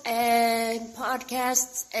 blogs, and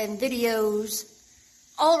podcasts and videos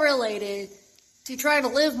all related to trying to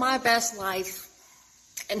live my best life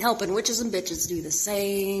and helping witches and bitches do the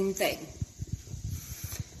same thing.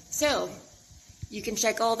 So, you can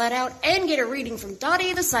check all that out and get a reading from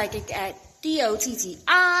Dottie the Psychic at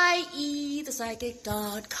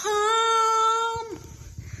DOTTIEthepsychic.com.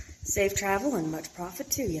 Safe travel and much profit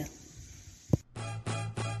to you.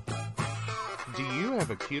 Do you have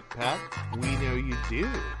a cute pet? We know you do.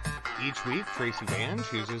 Each week, Tracy Vann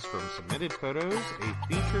chooses from submitted photos a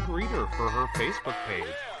featured reader for her Facebook page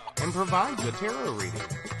and provides a tarot reading.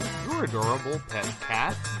 Your adorable pet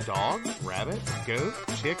cat, dog, rabbit, goat,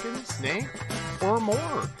 chicken, snake, or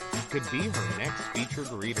more could be her next featured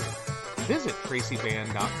reader. Visit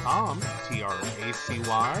TracyVann.com,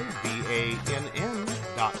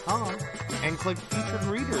 TracyVann.com, and click Featured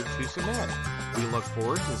Reader to submit. We look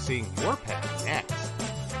forward to seeing your pet next.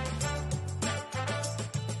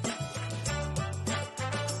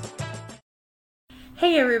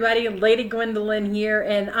 Hey everybody, Lady Gwendolyn here,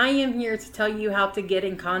 and I am here to tell you how to get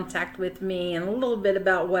in contact with me and a little bit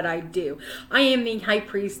about what I do. I am the High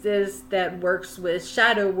Priestess that works with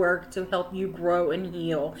shadow work to help you grow and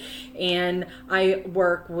heal. And I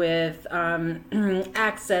work with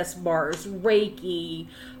access bars, Reiki,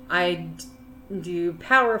 I do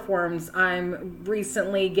power forms. I'm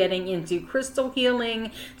recently getting into crystal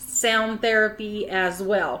healing, sound therapy as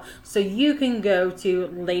well. So you can go to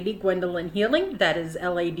Lady Gwendolyn Healing, that is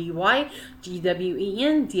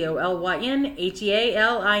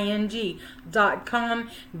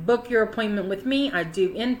LadyGwendolynHealing.com. Book your appointment with me. I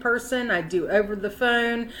do in person, I do over the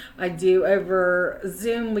phone, I do over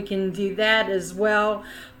Zoom. We can do that as well.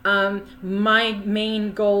 My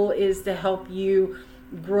main goal is to help you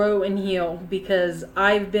grow and heal, because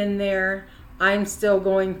I've been there, I'm still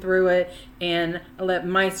going through it, and let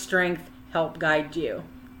my strength help guide you.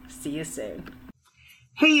 See you soon.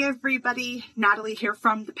 Hey everybody, Natalie here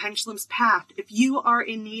from The Pendulum's Path. If you are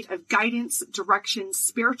in need of guidance, direction,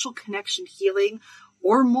 spiritual connection, healing,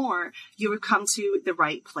 or more, you have come to the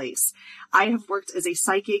right place. I have worked as a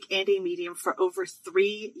psychic and a medium for over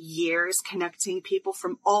 3 years, connecting people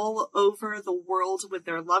from all over the world with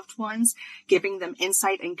their loved ones, giving them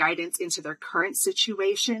insight and guidance into their current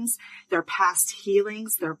situations, their past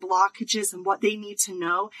healings, their blockages, and what they need to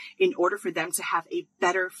know in order for them to have a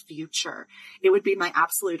better future. It would be my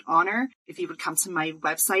absolute honor if you would come to my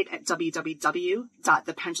website at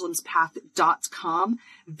www.thependulumspath.com.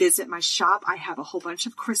 Visit my shop. I have a whole bunch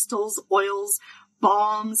of crystals, oils,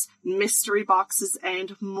 balms, mystery boxes,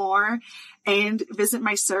 and more. And visit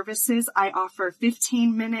my services. I offer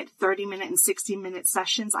 15-minute, 30-minute, and 60-minute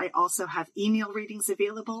sessions. I also have email readings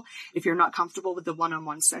available if you're not comfortable with the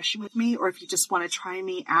one-on-one session with me, or if you just want to try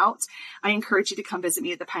me out. I encourage you to come visit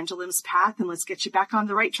me at the Pendulum's Path, and let's get you back on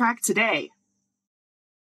the right track today.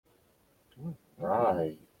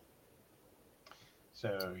 Right.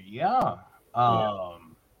 So yeah.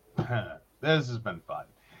 This has been fun.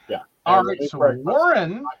 Yeah. All And right, let me so correct myself.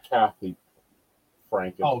 Warren, Not Kathy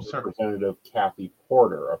Frank, it's Oh, sorry. Representative Kathy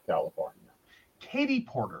Porter of California. Katie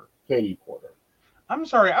Porter. Katie Porter. I'm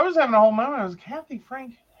sorry, I was having a whole moment. I was Kathy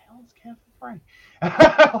Frank. Who the hell is Kathy Frank?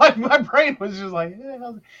 Like my brain was just like, who the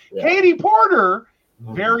hell is Yeah. Katie Porter.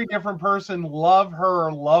 Mhm. Very different person. Love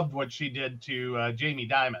her. Loved what she did to Jamie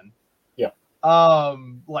Dimon. Yeah.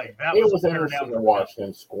 Like that It was was tear interesting down to watch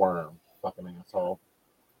him squirm. Fucking asshole.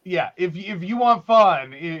 Yeah, if you want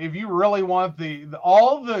fun, if you really want the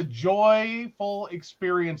all the joyful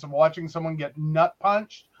experience of watching someone get nut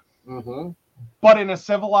punched, Mm-hmm. but in a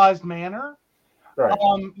civilized manner, Right.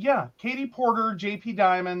 yeah, Katie Porter, Jamie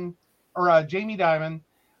Dimon,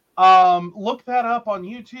 look that up on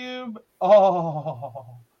YouTube.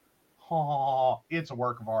 Oh, it's a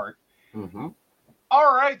work of art. Mm-hmm.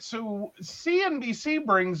 All right, so CNBC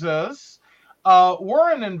brings us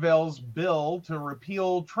Warren unveils bill to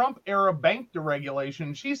repeal Trump-era bank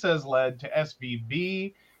deregulation she says led to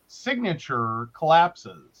SVB signature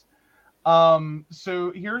collapses.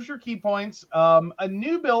 So here's your key points. A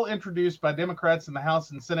new bill introduced by Democrats in the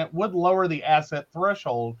House and Senate would lower the asset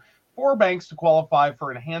threshold for banks to qualify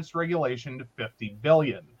for enhanced regulation to $50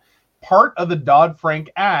 billion. Part of the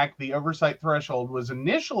Dodd-Frank Act, the oversight threshold was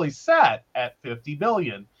initially set at $50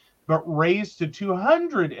 billion, but raised to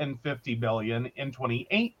 $250 billion in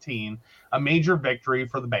 2018, a major victory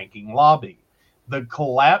for the banking lobby. The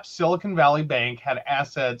collapsed Silicon Valley Bank had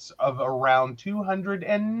assets of around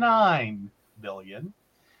 $209 billion,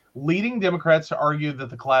 leading Democrats to argue that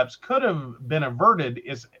the collapse could have been averted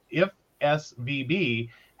if SVB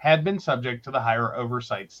had been subject to the higher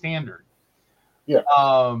oversight standard. Yeah.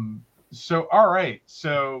 So, all right.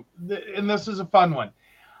 So, and this is a fun one.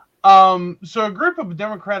 So a group of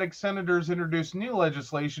Democratic senators introduced new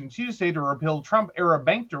legislation Tuesday to repeal Trump-era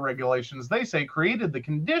bank deregulations they say created the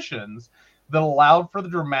conditions that allowed for the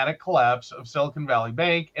dramatic collapse of Silicon Valley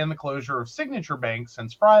Bank and the closure of Signature Bank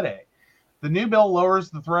since Friday. The new bill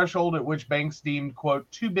lowers the threshold at which banks deemed,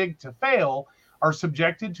 quote, too big to fail are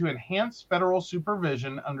subjected to enhanced federal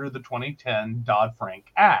supervision under the 2010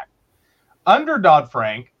 Dodd-Frank Act. Under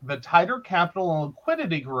Dodd-Frank, the tighter capital and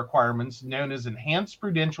liquidity requirements known as enhanced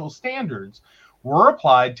prudential standards were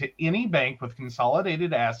applied to any bank with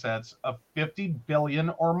consolidated assets of $50 billion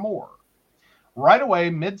or more. Right away,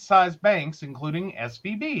 mid-sized banks, including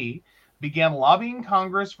SVB, began lobbying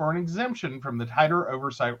Congress for an exemption from the tighter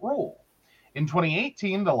oversight rule. In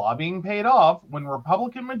 2018, the lobbying paid off when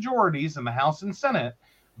Republican majorities in the House and Senate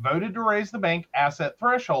voted to raise the bank asset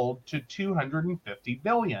threshold to $250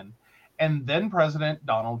 billion. And then President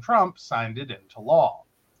Donald Trump signed it into law.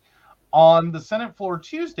 On the Senate floor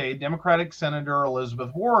Tuesday, Democratic Senator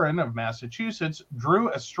Elizabeth Warren of Massachusetts drew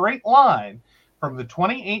a straight line from the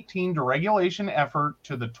 2018 deregulation effort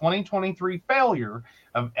to the 2023 failure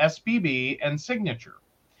of SVB and Signature.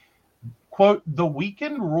 Quote, the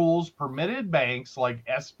weakened rules permitted banks like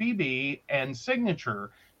SVB and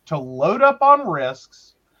Signature to load up on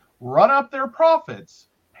risks, run up their profits,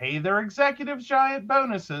 pay their executives giant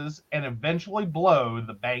bonuses, and eventually blow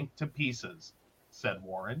the bank to pieces, said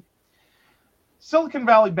Warren. Silicon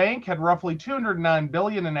Valley Bank had roughly $209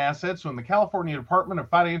 billion in assets when the California Department of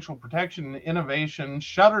Financial Protection and Innovation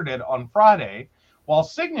shuttered it on Friday, while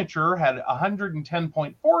Signature had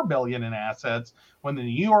 $110.4 billion in assets when the New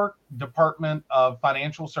York Department of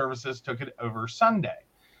Financial Services took it over Sunday.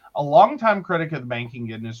 A longtime critic of the banking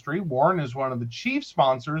industry, Warren is one of the chief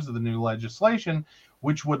sponsors of the new legislation,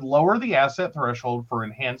 which would lower the asset threshold for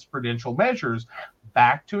enhanced prudential measures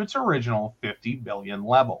back to its original $50 billion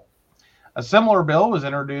level. A similar bill was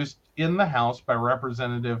introduced in the House by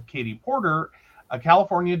Representative Katie Porter, a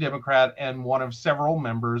California Democrat and one of several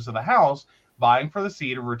members of the House vying for the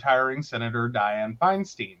seat of retiring Senator Dianne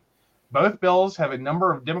Feinstein. Both bills have a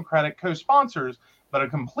number of Democratic co-sponsors, but a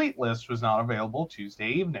complete list was not available Tuesday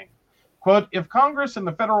evening. Quote, if Congress and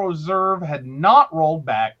the Federal Reserve had not rolled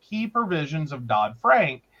back key provisions of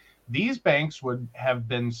Dodd-Frank, these banks would have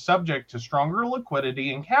been subject to stronger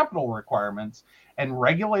liquidity and capital requirements and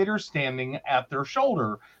regulators standing at their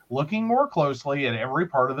shoulder, looking more closely at every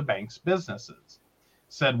part of the bank's businesses,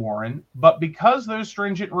 said Warren. But because those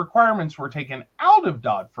stringent requirements were taken out of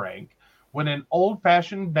Dodd-Frank, when an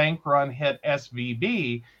old-fashioned bank run hit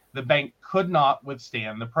SVB, the bank could not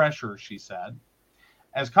withstand the pressure, she said.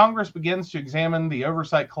 As Congress begins to examine the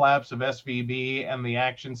oversight collapse of SVB and the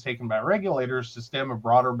actions taken by regulators to stem a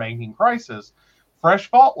broader banking crisis, fresh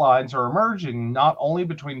fault lines are emerging not only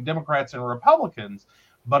between Democrats and Republicans,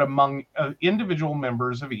 but among individual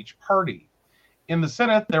members of each party. In the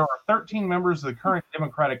Senate, there are 13 members of the current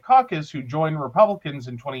Democratic caucus who joined Republicans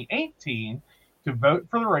in 2018 to vote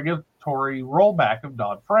for the regulatory rollback of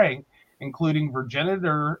Dodd-Frank, including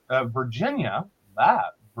Virginia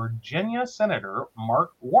Senator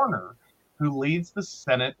Mark Warner, who leads the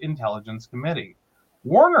Senate Intelligence Committee.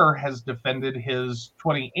 Warner has defended his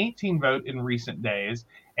 2018 vote in recent days,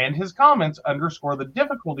 and his comments underscore the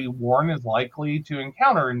difficulty Warren is likely to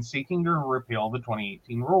encounter in seeking to repeal the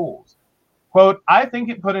 2018 rules. Quote, I think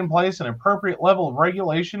it put in place an appropriate level of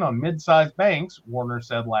regulation on mid-sized banks, Warner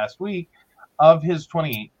said last week, of his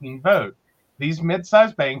 2018 vote. These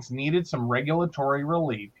mid-sized banks needed some regulatory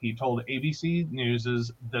relief, he told ABC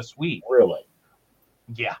News This Week. Really?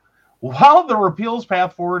 Yeah. While the repeals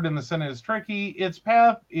path forward in the Senate is tricky, its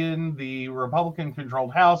path in the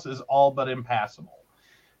Republican-controlled House is all but impassable.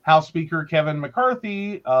 House Speaker Kevin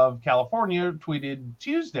McCarthy of California tweeted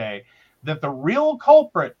Tuesday that the real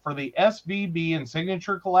culprit for the SVB and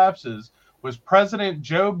Signature collapses was President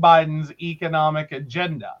Joe Biden's economic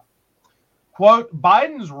agenda. Quote,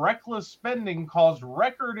 Biden's reckless spending caused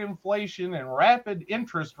record inflation and rapid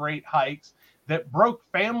interest rate hikes that broke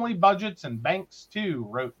family budgets and banks too,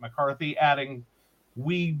 wrote McCarthy, adding,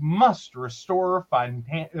 we must restore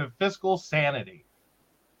fiscal sanity.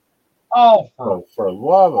 Oh, for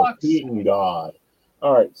love of Pete and God.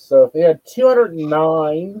 All right, so if they had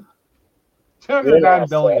 209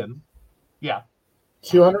 billion. Yeah.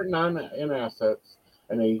 209 in assets,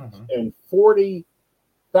 and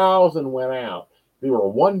 40,000 went out. They were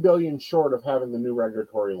 $1 billion short of having the new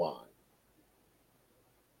regulatory line.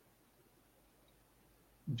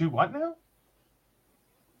 Do what now?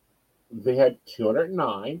 They had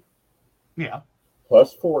 209. Yeah.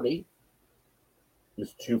 Plus 40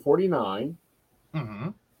 is 249. Mm-hmm.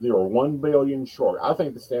 They were $1 billion short. I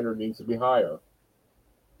think the standard needs to be higher.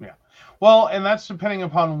 Yeah. Well, and that's depending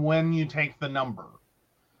upon when you take the number.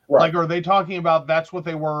 Right. Like, are they talking about that's what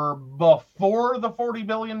they were before the $40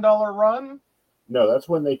 billion run? No, that's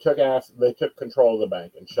when they took control of the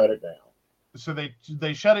bank and shut it down. So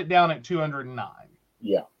they shut it down at 209.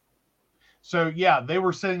 Yeah. So yeah, they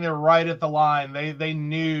were sitting there right at the line. They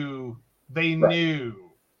knew.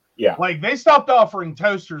 Yeah. Like they stopped offering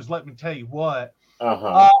toasters. Let me tell you what.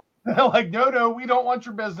 Like no, we don't want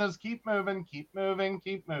your business. Keep moving.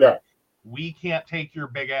 Yeah. We can't take your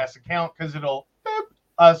big ass account because it'll boop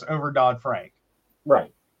us over Dodd-Frank.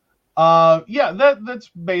 Right. Yeah, that's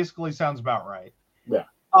basically sounds about right. Yeah.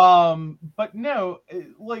 But no,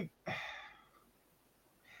 like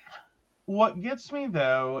what gets me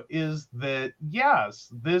though is that yes,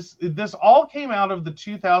 this all came out of the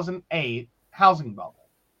 2008 housing bubble,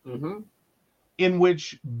 in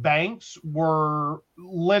which banks were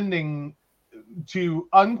lending to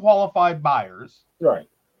unqualified buyers, right,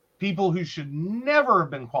 people who should never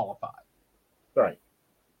have been qualified, Right.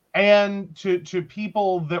 and to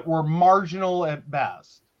people that were marginal at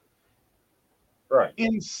best. Right.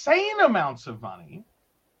 Insane amounts of money,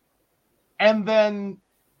 and then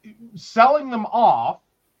selling them off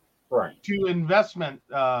Right. to investment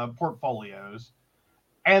portfolios.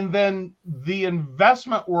 And then the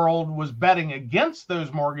investment world was betting against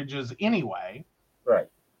those mortgages anyway, Right.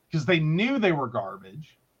 because they knew they were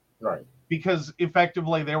garbage, Right. because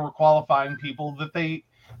effectively they were qualifying people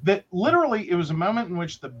that literally it was a moment in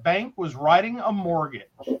which the bank was writing a mortgage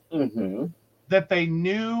Mm-hmm. that they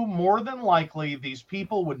knew more than likely these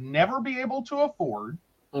people would never be able to afford,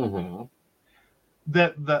 Mm-hmm.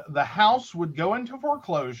 that the house would go into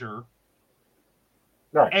foreclosure,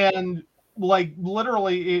 Right. and like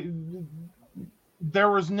literally there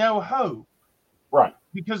was no hope, Right.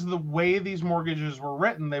 because of the way these mortgages were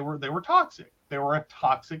written. They were toxic. They were a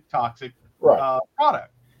toxic Right.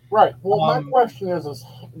 product. Right. Well, my Um, question is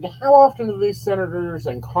how often do these senators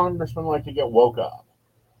and congressmen like to get woke up?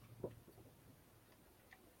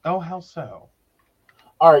 Oh, how so?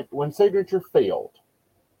 All right. When signature failed,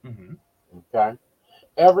 Mm-hmm. okay,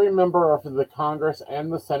 every member of the Congress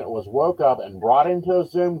and the Senate was woke up and brought into a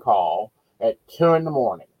Zoom call at 2 in the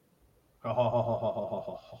morning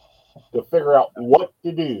to figure out what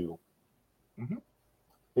to do, Mhm.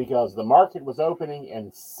 because the market was opening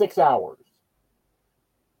in 6 hours.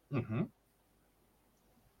 Mm-hmm.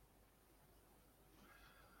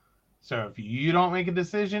 So if you don't make a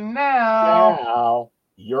decision Now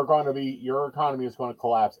your economy is going to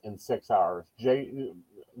collapse in 6 hours.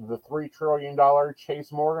 The $3 trillion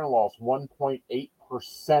Chase Morgan lost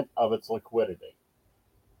 1.8% of its liquidity.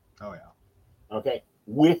 oh yeah, Okay,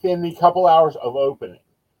 within the couple hours of opening.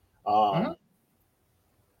 Mhm.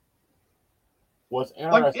 What's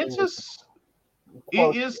like interesting it's just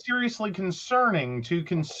it is seriously concerning to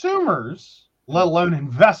consumers, let alone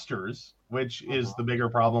investors, which is the bigger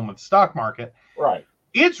problem with the stock market. right,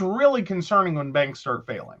 It's really concerning when banks start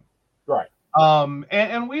failing. right,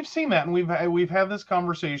 And we've seen that, and we've had this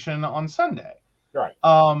conversation on Sunday. right,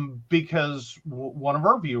 Because one of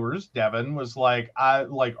our viewers, Devin, was like,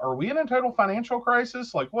 are we in a total financial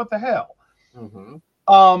crisis? Like, what the hell? mm-hmm.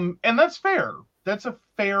 And that's fair. That's a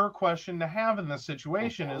fair question to have in this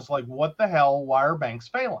situation, is like, what the hell? Why are banks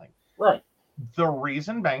failing? Right. The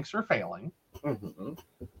reason banks are failing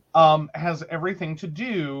Mm-hmm. has everything to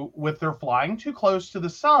do with they're flying too close to the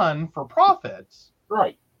sun for profits,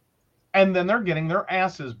 Right. and then they're getting their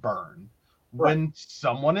asses burned. Right. When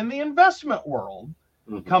someone in the investment world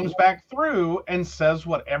Mm-hmm. comes back through and says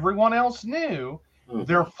what everyone else knew, Mhm.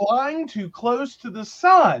 they're flying too close to the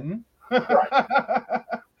sun.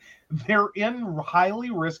 They're in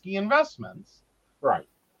highly risky investments. Right.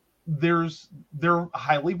 They're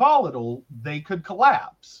highly volatile. They could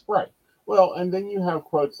collapse. Right. Well, and then you have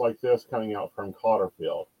quotes like this coming out from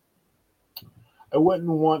Cotterfield. I wouldn't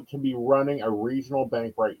want to be running a regional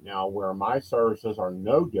bank right now where my services are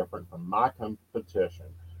no different from my competition.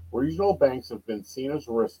 Regional banks have been seen as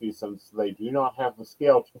risky since they do not have the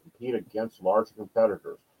scale to compete against larger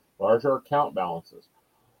competitors, larger account balances.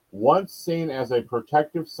 Once seen as a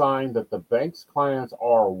protective sign that the bank's clients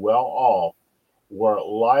are well off, were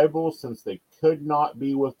liable since they could not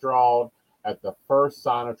be withdrawn at the first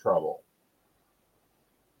sign of trouble.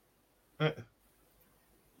 Uh,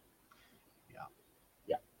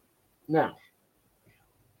 Yeah. Now,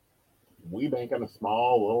 we bank in a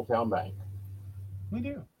small little town bank. We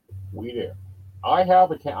do. We do. I have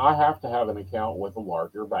to have an account with a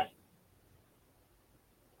larger bank.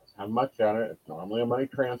 Doesn't have much on it. It's normally a money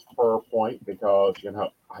transfer point because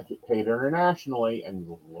I get paid internationally, and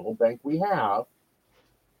the little bank we have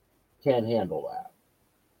can't handle that.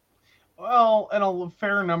 Well, and a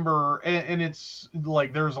fair number, and it's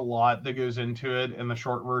like there's a lot that goes into it. And the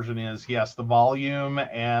short version is, yes, the volume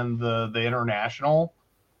and the international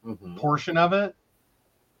Mm-hmm. portion of it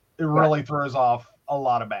really throws off a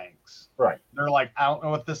lot of banks. Right. They're like, I don't know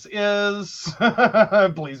what this is.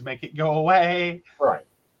 Please make it go away. Right.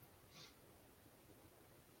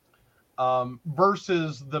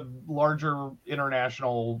 Versus the larger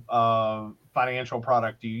international financial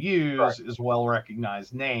product you use is well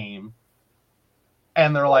recognized name.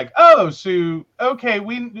 And they're like, oh, so okay,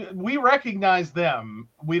 we recognize them.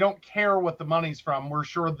 We don't care what the money's from. We're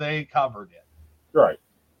sure they covered it. Right.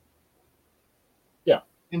 Yeah.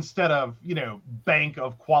 Instead of, Bank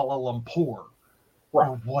of Kuala Lumpur or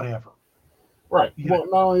whatever. Right. Well,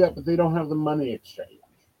 not only that, but they don't have the money exchange.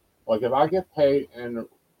 Like if I get paid in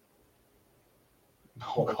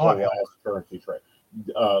Oh, the God, last currency trade,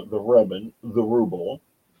 the ruble,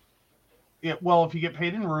 well, if you get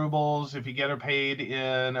paid in rubles, if you get paid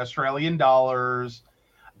in Australian dollars,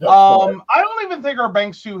 That's right. I don't even think our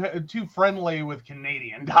bank's too friendly with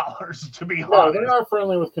Canadian dollars, to be No, honest. they're not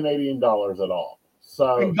friendly with Canadian dollars at all.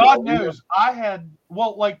 So, And God knows, I had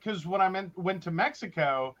because when I went to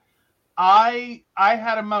Mexico, I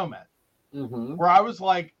had a moment Mm-hmm. where I was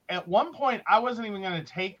like, at one point, I wasn't even going to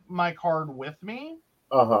take my card with me,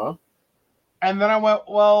 Uh-huh. and then I went,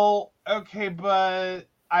 well, okay, but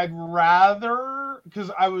I'd rather,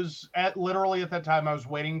 because I was literally at that time I was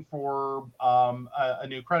waiting for a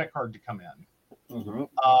new credit card to come in.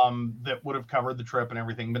 Mm-hmm. That would have covered the trip and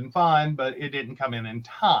everything been fine, but it didn't come in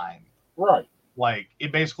time. Right. Like,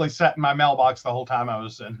 it basically sat in my mailbox the whole time I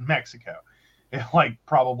was in Mexico. It like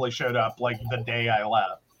probably showed up like the day I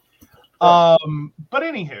left. Right. But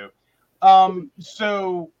anywho,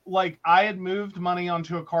 so like I had moved money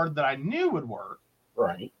onto a card that I knew would work.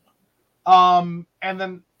 Right. And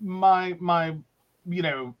then my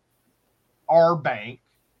our bank,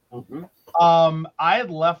 Mm-hmm.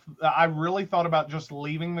 I really thought about just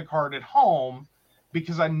leaving the card at home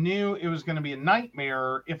because I knew it was going to be a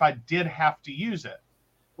nightmare if I did have to use it.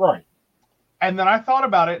 Right. And then I thought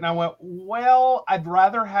about it and I went, well, I'd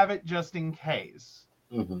rather have it just in case.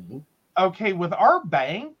 Mm-hmm. Okay, with our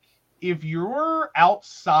bank, if you're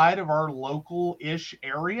outside of our local-ish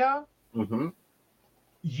area, Mm-hmm.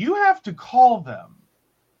 you have to call them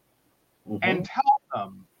Mm-hmm. and tell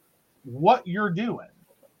them what you're doing.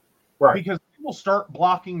 Right. Because they will start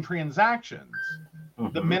blocking transactions the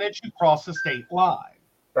Mm-hmm. minute you cross the state line.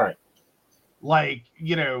 Right. Like,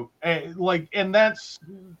 and that's,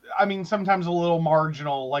 I mean, sometimes a little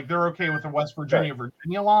marginal. Like, they're okay with the West Virginia,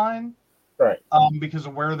 Virginia line. Right. Because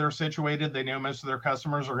of where they're situated. They know most of their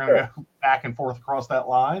customers are going to go back and forth across that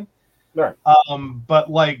line. Right. But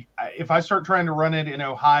like, if I start trying to run it in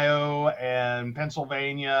Ohio and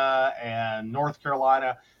Pennsylvania and North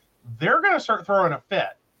Carolina, they're going to start throwing a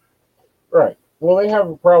fit. Right. Well, they have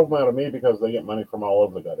a problem out of me because they get money from all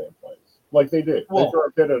over the goddamn place. Like they do. Well- They throw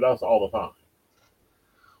a fit at us all the time.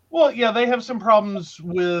 Well, yeah, they have some problems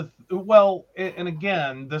with, well, and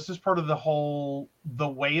again, this is part of the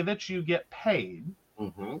way that you get paid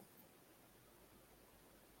Mm-hmm.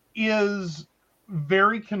 is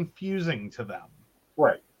very confusing to them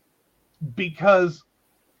Right. because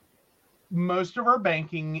most of our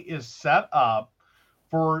banking is set up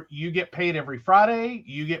for you get paid every Friday,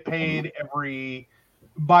 you get paid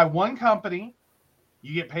by one company,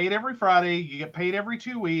 you get paid every Friday, you get paid every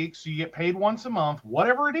 2 weeks, you get paid once a month,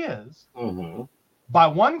 whatever it is, Mm-hmm. by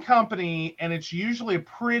one company, and it's usually a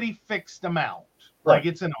pretty fixed amount. Right. Like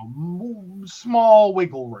it's in a small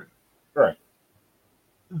wiggle room. Right.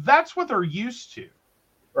 That's what they're used to.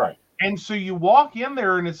 Right. And so you walk in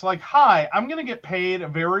there and it's like, hi, I'm going to get paid a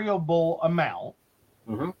variable amount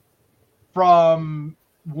Mm-hmm. from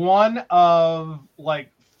one of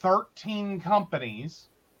like 13 companies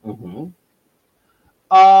Mm-hmm.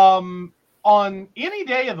 on any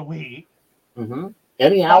day of the week, Mm-hmm.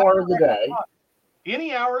 Any hour of the day.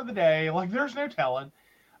 any hour of the day. Like there's no telling.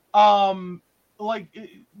 Like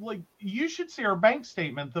you should see our bank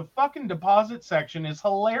statement. The fucking deposit section is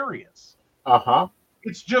hilarious. Uh-huh.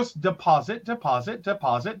 It's just deposit, deposit,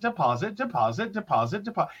 deposit, deposit, deposit, deposit,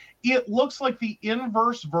 deposit. It looks like the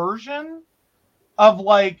inverse version of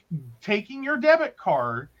like taking your debit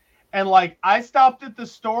card and like I stopped at the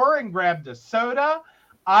store and grabbed a soda.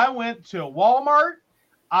 I went to Walmart.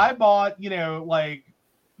 I bought, like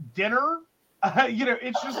dinner.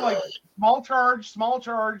 It's just like small charge, small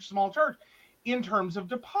charge, small charge in terms of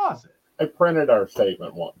deposit. I printed our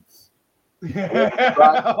statement once.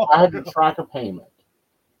 Yeah. I had to track a payment.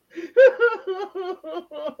 And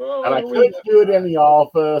I couldn't do it in the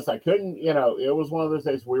office. I couldn't, it was one of those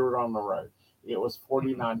days we were on the road. It was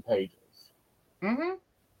 49 pages. Mm-hmm.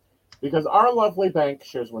 Because our lovely bank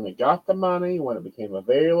shows when they got the money, when it became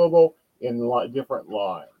available in different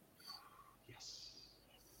lines. Yes.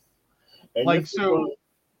 And Like, this is so- when-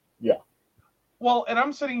 Well, and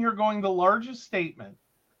I'm sitting here going, the largest statement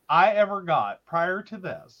I ever got prior to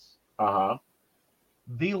this, uh-huh.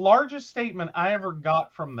 the largest statement I ever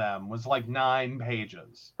got from them was like 9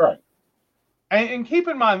 pages. Right. And keep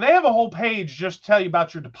in mind, they have a whole page just to tell you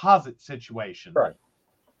about your deposit situation. Right.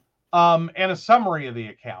 And a summary of the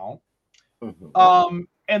account. Mm-hmm.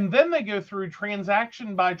 And then they go through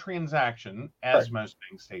transaction by transaction, as most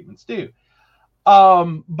bank statements do.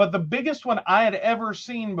 But the biggest one I had ever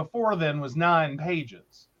seen before then was 9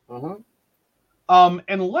 pages. Mm-hmm.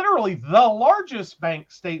 And literally the largest bank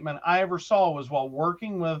statement I ever saw was while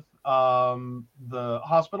working with the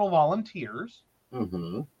hospital volunteers.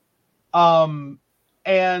 Mm-hmm.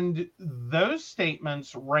 And those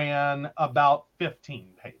statements ran about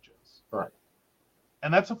 15 pages. Right.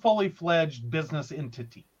 And that's a fully fledged business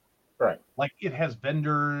entity. Right. Like it has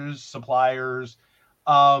vendors, suppliers.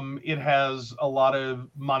 It has a lot of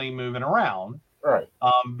money moving around. Right.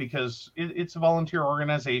 Because it's a volunteer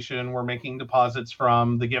organization. We're making deposits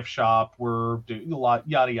from the gift shop. We're doing a lot,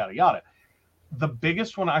 yada, yada, yada. The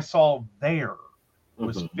biggest one I saw there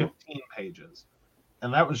was 15 pages.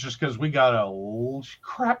 And that was just because we got a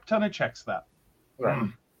crap ton of checks that. Right.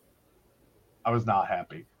 I was not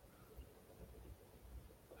happy.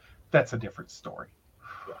 That's a different story.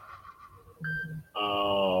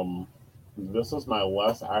 This is my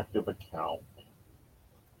less active account.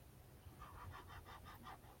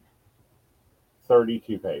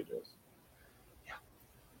 32 pages.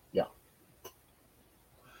 Yeah.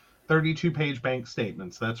 32-page bank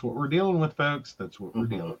statements. That's what we're dealing with, folks. That's what we're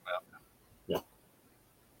dealing with. Yeah.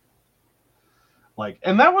 Like,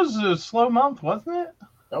 and that was a slow month, wasn't it?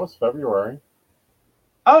 That was February.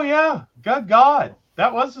 Oh, yeah. Good God.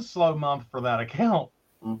 That was a slow month for that account.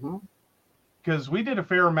 Mm-hmm. Because we did a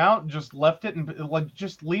fair amount, just left it and like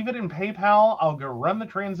just leave it in PayPal. I'll go run the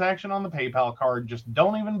transaction on the PayPal card. Just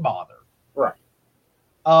don't even bother. Right.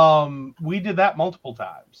 We did that multiple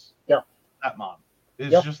times. Yeah. That month.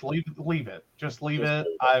 Is Yeah. just leave it. Just leave it.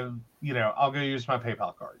 Leave it. I'll go use my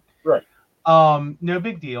PayPal card. Right. No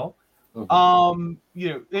big deal. Mm-hmm.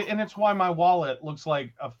 And it's why my wallet looks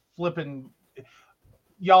like a flippin'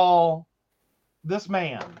 y'all. This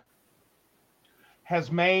man has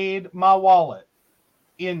made my wallet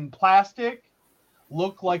in plastic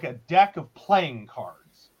look like a deck of playing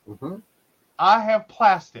cards. Mm-hmm. I have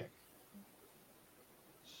plastic.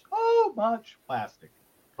 So much plastic.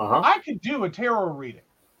 Uh-huh. I could do a tarot reading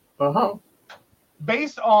Uh-huh.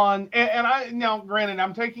 based on, and I now granted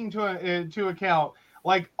I'm taking into account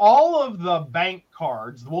like all of the bank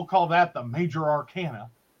cards. We'll call that the major arcana,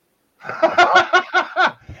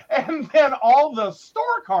 and then all the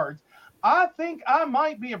store cards. I think I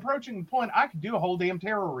might be approaching the point I could do a whole damn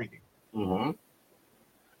tarot reading. Mm-hmm.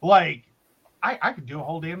 Like, I could do a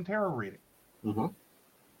whole damn tarot reading. Mm-hmm.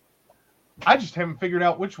 I just haven't figured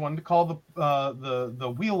out which one to call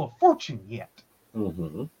the Wheel of Fortune yet.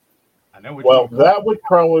 Mm-hmm. I know which Well, one. that would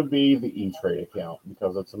probably be the E-Trade account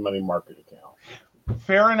because it's a money market account.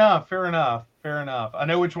 Fair enough. I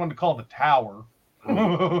know which one to call the Tower.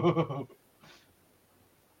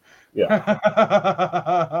 Yeah.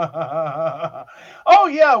 Oh,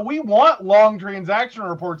 yeah, we want long transaction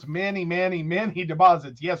reports, many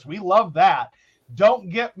deposits. Yes, we love that. Don't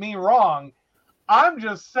get me wrong. I'm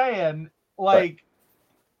just saying, like,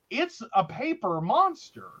 it's a paper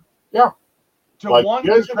monster. Yeah. To Like, want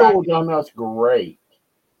to digital track. done us great.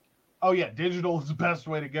 Oh, yeah, digital is the best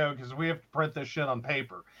way to go because we have to print this shit on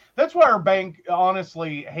paper. That's why our bank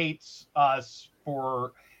honestly hates us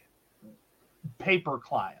for paper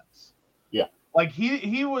clients. Yeah. Like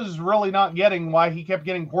he was really not getting why he kept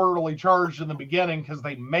getting quarterly charged in the beginning because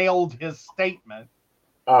they mailed his statement.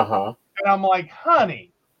 Uh-huh. And I'm like,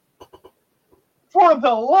 honey, for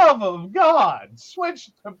the love of God, switch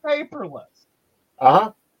to paperless.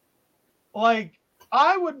 Uh-huh. Like,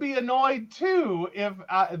 I would be annoyed too if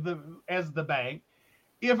as the bank,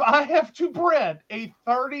 if I have to print a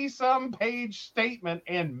 30-some page statement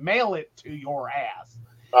and mail it to your ass.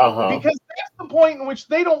 Uh-huh. Because that's the point in which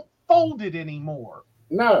they don't fold it anymore.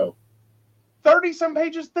 No. 30-some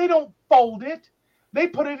pages, they don't fold it. They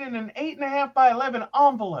put it in an 8.5 by 11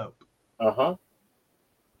 envelope. Uh-huh.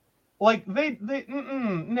 Like,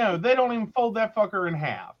 no, they don't even fold that fucker in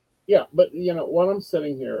half. Yeah, but, what I'm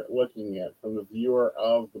sitting here looking at from the viewer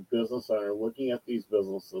of the business owner, looking at these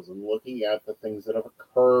businesses and looking at the things that have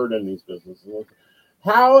occurred in these businesses,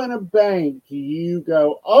 how in a bank do you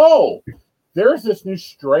go, oh, there's this new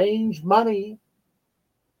strange money.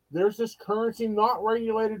 There's this currency not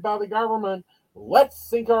regulated by the government. Let's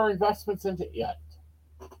sink our investments into it.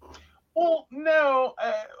 Well, no,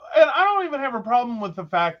 and I don't even have a problem with the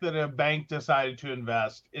fact that a bank decided to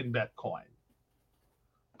invest in Bitcoin.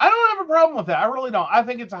 I don't have a problem with that. I really don't. I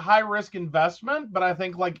think it's a high-risk investment, but I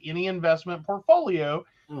think like any investment portfolio,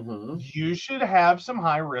 you should have some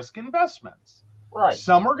high-risk investments. Right.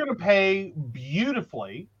 Some are going to pay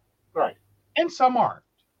beautifully. Right. And some aren't.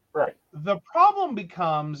 Right. The problem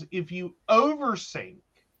becomes if you oversink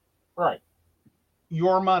Right.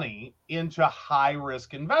 your money into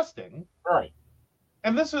high-risk investing. Right.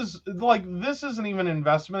 And this isn't even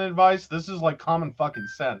investment advice. This is like common fucking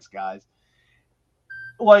sense, guys.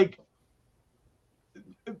 Like,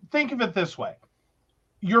 think of it this way.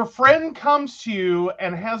 your friend comes to you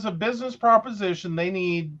and has a business proposition they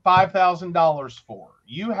need $5,000 for.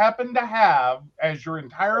 You happen to have, as your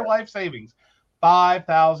entire life savings,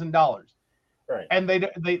 $5,000. Right. And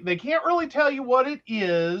they can't really tell you what it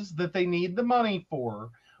is that they need the money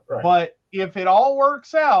for. Right. But if it all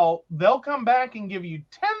works out, they'll come back and give you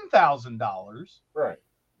 $10,000. Right.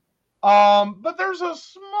 But there's a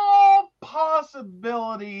small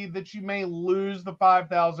possibility that you may lose the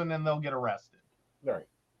 $5,000 and they'll get arrested. Right.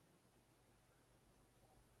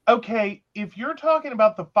 Okay, if you're talking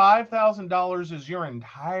about the $5,000 as your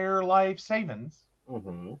entire life savings,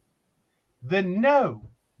 Mm-hmm. then no,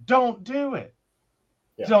 don't do it.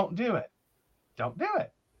 Yeah. Don't do it. Don't do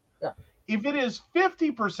it. Yeah. If it is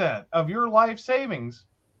 50% of your life savings,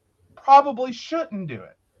 probably shouldn't do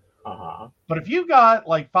it. Uh-huh. But if you've got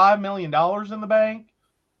like $5 million in the bank,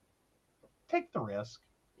 take the risk.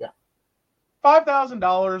 Yeah.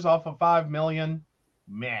 $5,000 off of $5 million,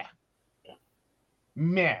 meh. Yeah.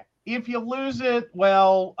 Meh. If you lose it,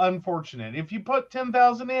 well, unfortunate. If you put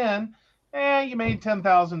 $10,000 in, you made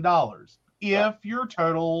 $10,000. If your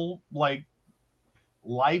total like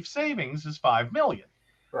life savings is $5 million.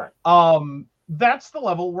 Right. That's the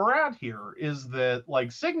level we're at here, is that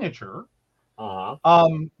like Signature Uh-huh.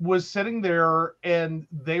 was sitting there and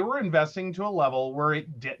they were investing to a level where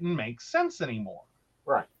it didn't make sense anymore.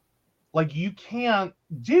 Right. Like you can't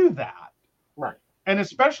do that. Right. And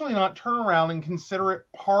especially not turn around and consider it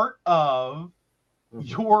part of Mhm.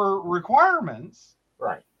 your requirements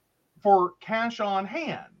Right. for cash on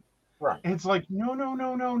hand. Right. It's like, no. No.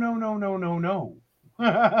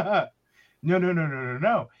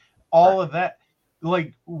 All of that.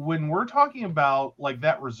 Like when we're talking about like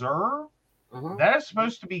that reserve, Mhm. that is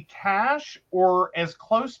supposed to be cash or as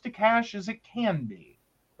close to cash as it can be.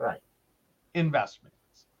 Right. Investments.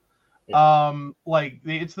 Like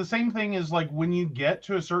it's the same thing as like when you get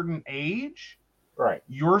to a certain age, Right.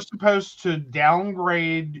 you're supposed to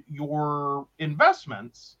downgrade your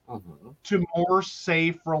investments Mm-hmm. to more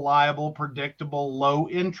safe, reliable, predictable, low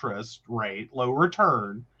interest rate, low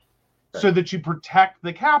return, so Right. that you protect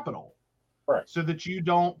the capital. Right. So that you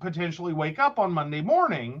don't potentially wake up on Monday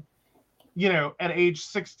morning, at age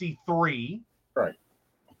 63. Right.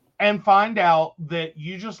 And find out that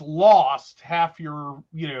you just lost half your,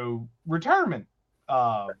 retirement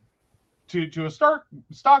to a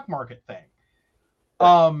stock market thing.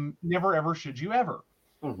 Right. Never ever should you ever.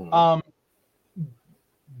 Mm-hmm.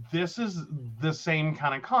 This is the same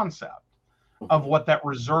kind of concept of what that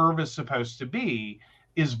reserve is supposed to be,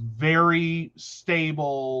 is very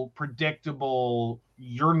stable, predictable.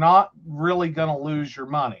 You're not really going to lose your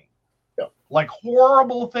money. Yeah. Like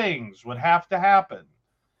horrible things would have to happen.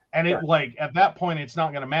 And it Right. like at that point, it's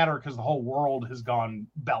not going to matter because the whole world has gone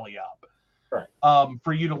belly up. Right.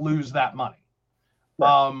 For you to lose that money.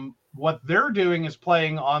 Right. What they're doing is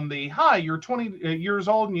playing on the, hi, you're 20 years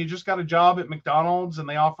old and you just got a job at McDonald's and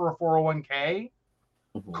they offer a 401k.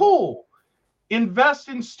 Mhm. Cool. Invest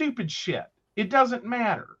in stupid shit. It doesn't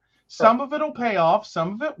matter. Some of it'll pay off.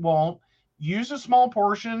 Some of it won't. Use a small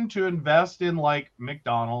portion to invest in like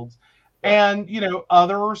McDonald's and,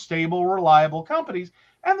 other stable, reliable companies,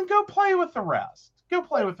 and then go play with the rest. Go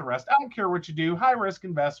play with the rest. I don't care what you do. High risk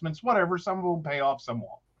investments, whatever. Some will pay off, some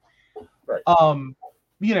won't. Right.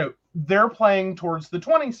 They're playing towards the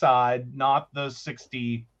 20 side, not the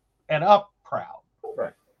 60 and up crowd.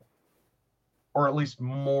 Right. Or at least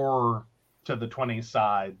more to the 20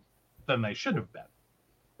 side than they should have been.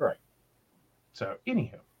 Right. So,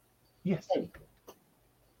 anywho, yes.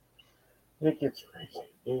 It gets crazy.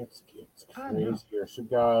 It gets I know. crazier. So,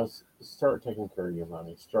 guys, start taking care of your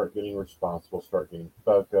money. Start getting responsible. Start getting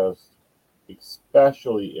focused.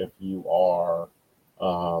 Especially if you are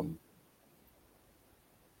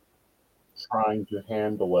trying to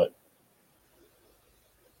handle it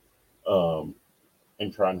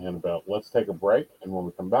and trying to handle it. Let's take a break. And when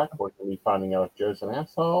we come back, we're going to be finding out if Joe's an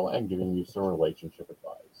asshole and giving you some relationship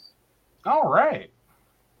advice. All right.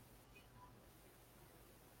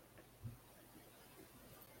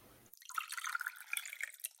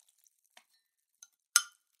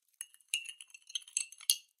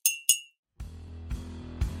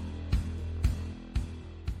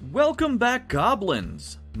 Welcome back,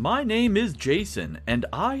 Goblins! My name is Jason, and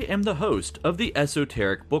I am the host of the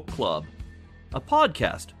Esoteric Book Club, a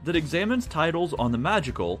podcast that examines titles on the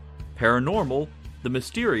magical, paranormal, the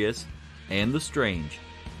mysterious, and the strange.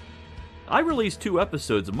 I release 2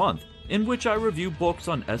 episodes a month, in which I review books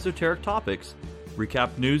on esoteric topics,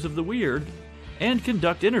 recap news of the weird, and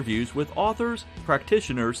conduct interviews with authors,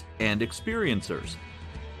 practitioners, and experiencers.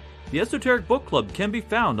 The Esoteric Book Club can be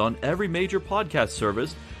found on every major podcast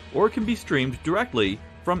service, or can be streamed directly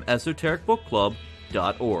from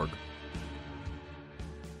esotericbookclub.org.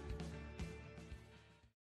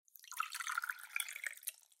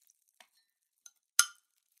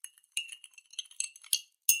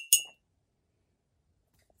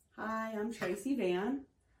 Hi, I'm Tracy Van.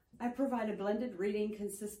 I provide a blended reading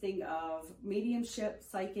consisting of mediumship,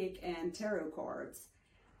 psychic, and tarot cards.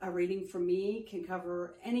 A reading from me can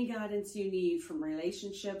cover any guidance you need from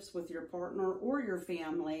relationships with your partner or your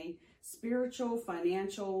family, spiritual,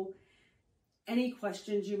 financial, any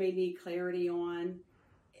questions you may need clarity on.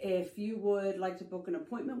 If you would like to book an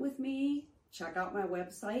appointment with me, check out my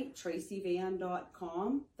website,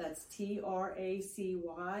 tracyvann.com. That's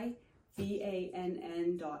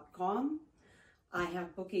TracyVann.com. I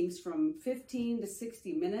have bookings from 15 to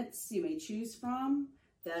 60 minutes you may choose from.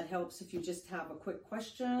 That helps if you just have a quick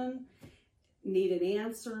question, need an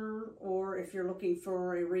answer, or if you're looking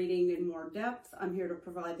for a reading in more depth, I'm here to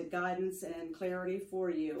provide the guidance and clarity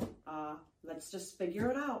for you. Let's just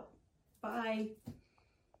figure it out. Bye.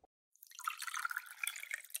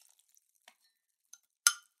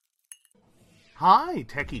 Hi,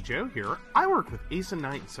 Techie Joe here. I work with Asa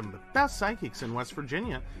Knight and some of the best psychics in West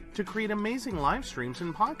Virginia to create amazing live streams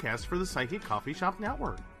and podcasts for the Psychic Coffee Shop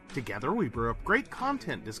Network. Together, we brew up great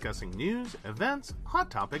content discussing news, events,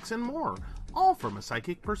 hot topics, and more, all from a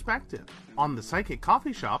psychic perspective. On the Psychic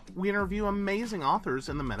Coffee Shop, we interview amazing authors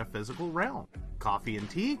in the metaphysical realm. Coffee and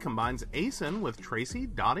Tea combines Asen with Tracy,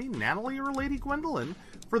 Dottie, Natalie, or Lady Gwendolyn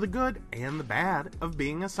for the good and the bad of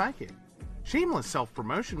being a psychic. Shameless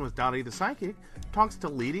Self-Promotion with Dottie the Psychic talks to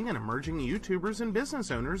leading and emerging YouTubers and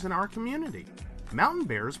business owners in our community. Mountain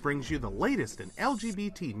Bears brings you the latest in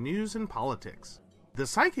LGBT news and politics. The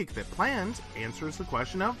Psychic That Plans answers the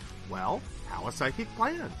question of, well, how a psychic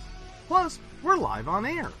plans. Plus, we're live on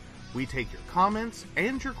air. We take your comments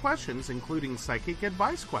and your questions, including psychic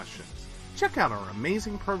advice questions. Check out our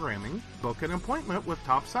amazing programming, book an appointment with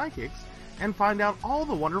top psychics, and find out all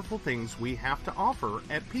the wonderful things we have to offer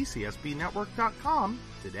at PCSBnetwork.com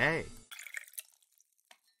today.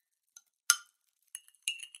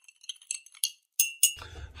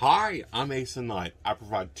 Hi, I'm Asa Knight. I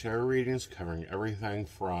provide tarot readings covering everything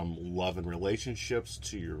from love and relationships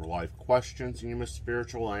to your life questions and your most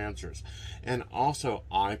spiritual answers. And also,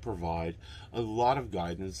 I provide a lot of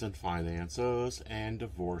guidance in finances and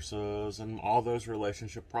divorces and all those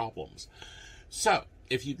relationship problems. So,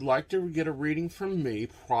 if you'd like to get a reading from me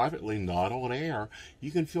privately, not on air,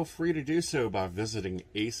 you can feel free to do so by visiting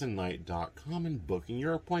aseandknight.com and booking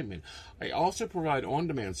your appointment. I also provide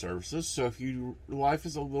on-demand services, so if your life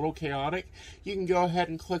is a little chaotic, you can go ahead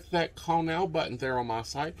and click that call now button there on my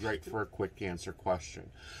site. Great for a quick answer question.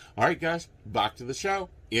 All right, guys, back to the show.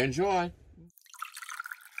 Enjoy.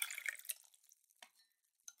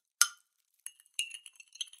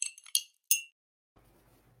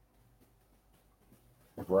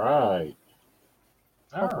 Right.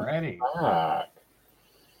 Alrighty. Back.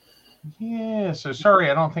 Yeah, so sorry,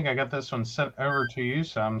 I don't think I got this one sent over to you,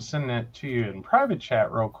 so I'm sending it to you in private chat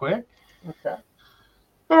real quick. Okay.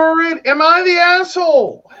 All right, am I the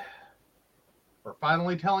asshole for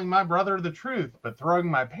finally telling my brother the truth, but throwing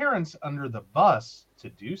my parents under the bus to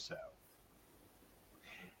do so?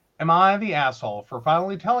 Am I the asshole for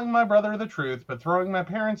finally telling my brother the truth, but throwing my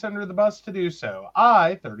parents under the bus to do so?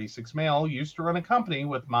 I, 36 male, used to run a company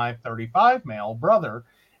with my 35 male brother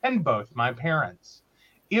and both my parents.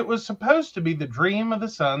 It was supposed to be the dream of the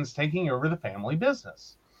sons taking over the family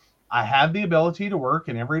business. I had the ability to work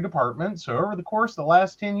in every department, so over the course of the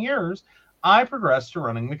last 10 years, I progressed to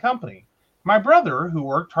running the company. My brother, who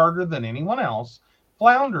worked harder than anyone else,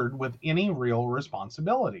 floundered with any real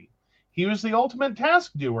responsibility. He was the ultimate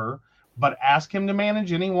task doer, but ask him to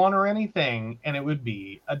manage anyone or anything, and it would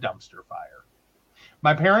be a dumpster fire.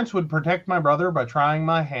 My parents would protect my brother by tying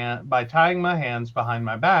my hands behind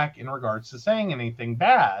my back in regards to saying anything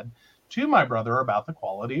bad to my brother about the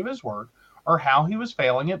quality of his work or how he was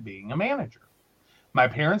failing at being a manager. My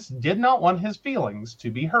parents did not want his feelings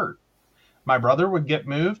to be hurt. My brother would get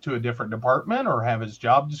moved to a different department or have his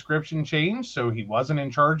job description changed so he wasn't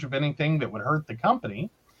in charge of anything that would hurt the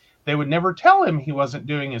company. They would never tell him he wasn't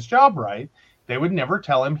doing his job right. They would never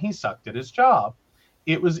tell him he sucked at his job.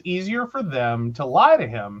 It was easier for them to lie to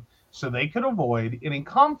him so they could avoid any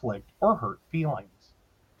conflict or hurt feelings.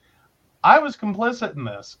 I was complicit in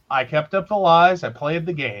this. I kept up the lies. I played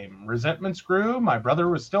the game. Resentments grew. My brother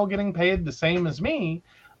was still getting paid the same as me.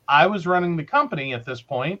 I was running the company at this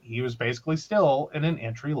point. He was basically still in an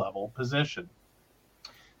entry-level position.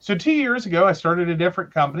 So 2 years ago, I started a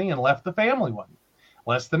different company and left the family one.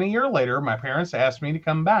 Less than a year later, my parents asked me to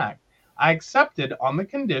come back. I accepted on the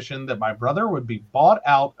condition that my brother would be bought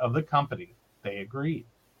out of the company. They agreed.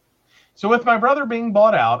 So with my brother being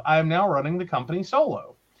bought out, I am now running the company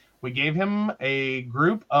solo. We gave him a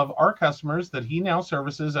group of our customers that he now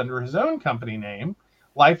services under his own company name.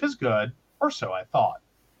 Life is good, or so I thought.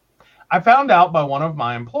 I found out by one of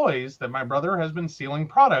my employees that my brother has been stealing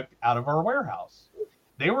product out of our warehouse.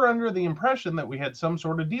 They were under the impression that we had some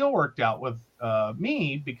sort of deal worked out with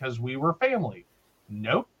me because we were family.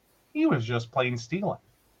 Nope, he was just plain stealing.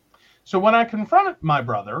 So when I confronted my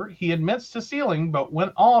brother, he admits to stealing, but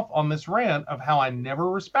went off on this rant of how I never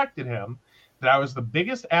respected him, that I was the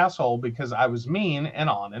biggest asshole because I was mean, and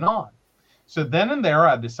on and on. So then and there,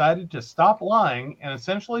 I decided to stop lying and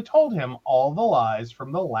essentially told him all the lies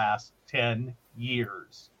from the last 10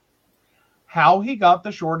 years. How he got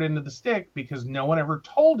the short end of the stick because no one ever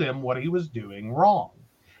told him what he was doing wrong.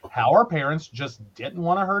 How our parents just didn't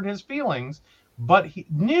want to hurt his feelings, but he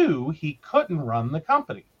knew he couldn't run the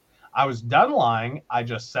company. I was done lying. I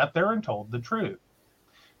just sat there and told the truth.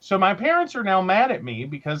 So my parents are now mad at me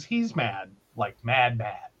because he's mad, like mad.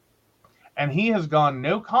 And he has gone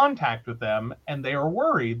no contact with them, and they are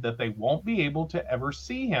worried that they won't be able to ever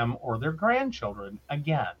see him or their grandchildren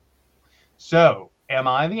again. So am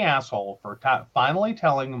I the asshole for finally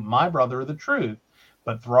telling my brother the truth,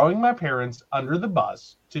 but throwing my parents under the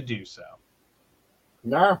bus to do so?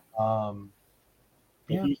 No.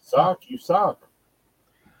 If you suck, you suck.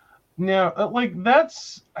 No, like that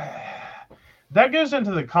goes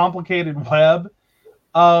into the complicated web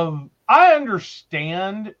of, I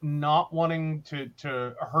understand not wanting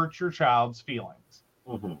to hurt your child's feelings.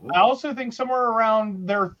 Mm-hmm. I also think somewhere around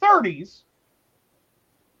their 30s,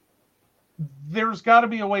 there's got to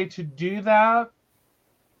be a way to do that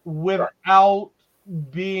without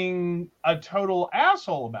being a total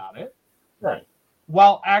asshole about it. Right.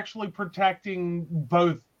 While actually protecting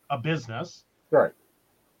both a business. Right.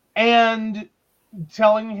 And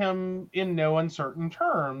telling him in no uncertain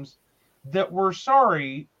terms that we're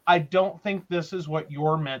sorry, I don't think this is what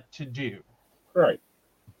you're meant to do. Right.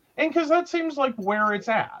 And because that seems like where it's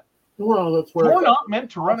at. Well, that's where we're not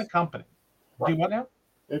meant to run a company. Right. Do what now?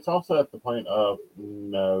 It's also at the point of,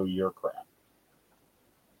 no, you're crap.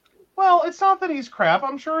 Well, it's not that he's crap.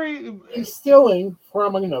 I'm sure he's stealing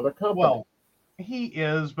from another company. Well, he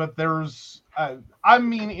is, but there's, I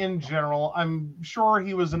mean, in general, I'm sure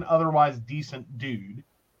he was an otherwise decent dude.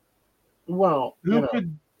 Well, who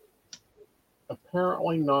could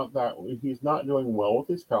apparently not that. He's not doing well with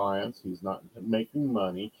his clients. He's not making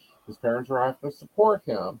money. His parents are having to support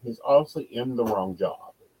him. He's obviously in the wrong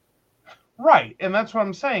job. Right. And that's what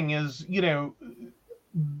I'm saying is,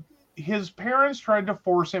 his parents tried to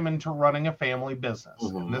force him into running a family business.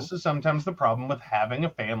 Mm-hmm. And this is sometimes the problem with having a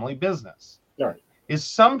family business. Right. Is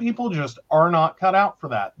some people just are not cut out for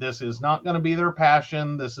that. This is not going to be their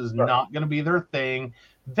passion. This is not going to be their thing.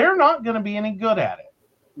 They're not going to be any good at it.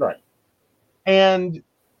 Right. And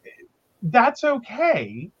that's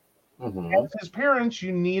okay. Mm-hmm. As his parents,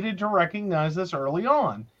 you needed to recognize this early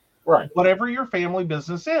on. Right. Whatever your family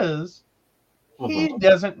business is, he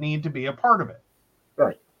doesn't need to be a part of it.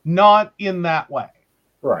 Right. Not in that way.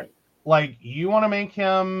 Right. Like, you want to make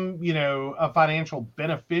him, a financial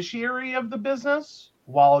beneficiary of the business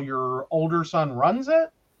while your older son runs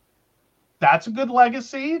it? That's a good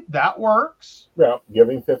legacy. That works. Yeah,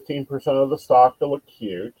 giving 15% of the stock to look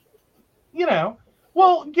cute.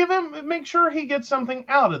 Well, make sure he gets something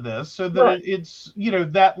out of this so that it's,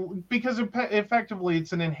 that, because effectively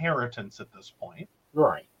it's an inheritance at this point.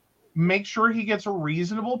 Right. Make sure he gets a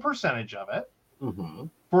reasonable percentage of it. Mm-hmm.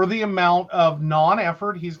 For the amount of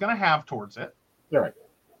non-effort he's going to have towards it. Right.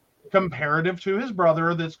 Comparative to his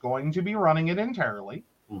brother that's going to be running it entirely.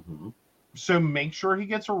 Mm-hmm. So make sure he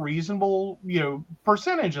gets a reasonable,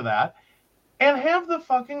 percentage of that. And have the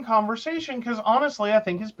fucking conversation, because honestly, I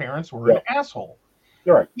think his parents were an asshole.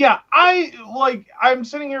 Right. Yeah, I'm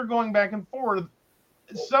sitting here going back and forth.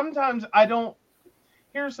 Sometimes I don't...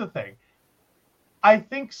 Here's the thing. I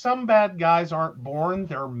think some bad guys aren't born,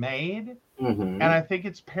 they're made. Mm-hmm. And I think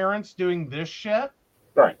it's parents doing this shit.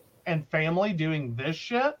 Right. And family doing this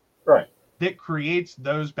shit. Right. That creates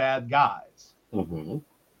those bad guys. Mm-hmm.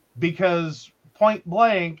 Because point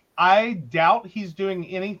blank, I doubt he's doing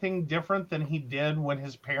anything different than he did when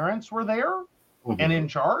his parents were there and in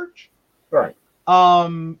charge. Right.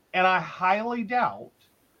 And I highly doubt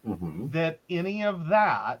mm-hmm. that any of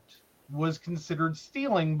that was considered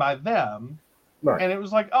stealing by them. Right. And it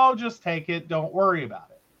was like, oh, just take it. Don't worry about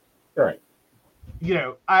it. Right.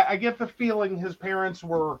 I get the feeling his parents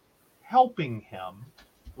were helping him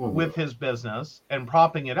with his business and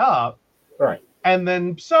propping it up. Right. And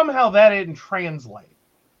then somehow that didn't translate.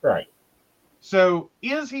 Right. So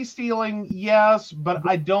is he stealing? Yes, but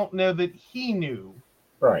I don't know that he knew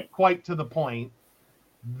Right. quite to the point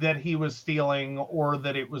that he was stealing or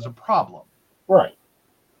that it was a problem. Right.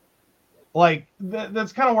 Like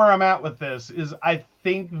that's kind of where I'm at with this. Is I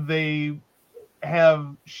think they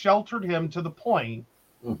have sheltered him to the point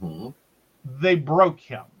Mm-hmm. they broke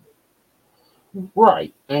him.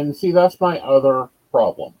 Right. And see, that's my other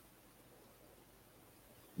problem.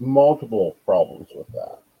 Multiple problems with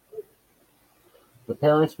that. The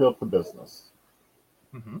parents built the business.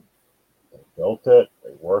 Mm-hmm. They built it.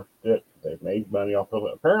 They worked it. They made money off of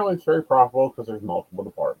it. Apparently, it's very profitable because there's multiple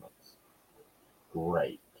departments.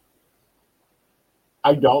 Great.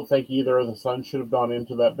 I don't think either of the sons should have gone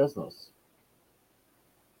into that business.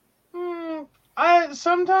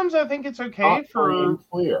 Sometimes I think it's okay Not free for and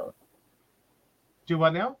clear. do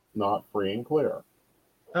what now? Not free and clear.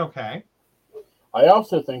 Okay. I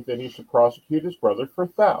also think that he should prosecute his brother for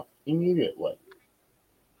theft immediately.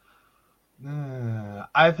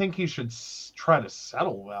 I think he should try to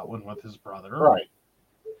settle that one with his brother. Right.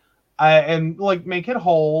 And like make it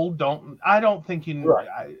whole. I don't think you. Right.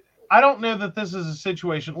 I don't know that this is a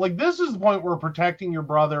situation like this is the point where protecting your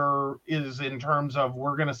brother is in terms of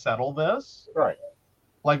we're going to settle this. Right.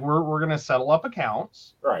 Like we're going to settle up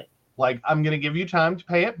accounts. Right. Like I'm going to give you time to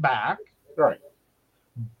pay it back. Right.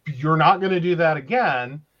 You're not going to do that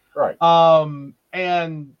again. Right.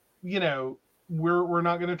 And you know, we're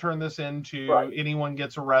not going to turn this into Right. anyone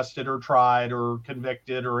gets arrested or tried or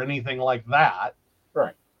convicted or anything like that.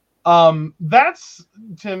 Right. That's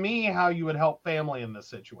to me how you would help family in this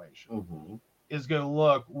situation Mm-hmm. is go,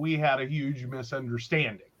 look, we had a huge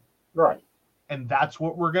misunderstanding. Right. And that's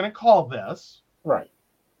what we're going to call this. Right.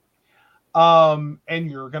 And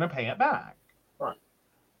you're going to pay it back. Right.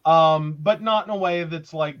 But not in a way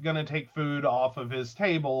that's like going to take food off of his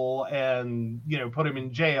table and, you know, put him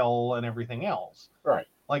in jail and everything else. Right.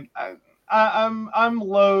 Like I'm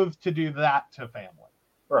loath to do that to family.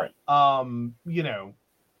 Right. You know,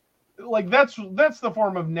 like that's the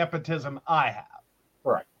form of nepotism I have.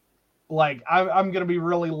 Right. Like I'm going to be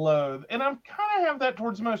really loath, and I'm kind of have that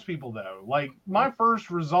towards most people though. Like my first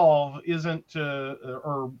resolve isn't to,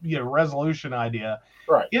 or you know, resolution idea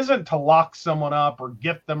Right. isn't to lock someone up or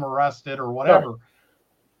get them arrested or whatever. Right.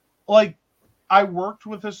 Like I worked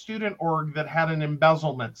with a student org that had an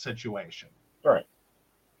embezzlement situation. Right.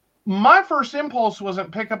 My first impulse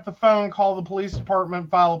wasn't pick up the phone, call the police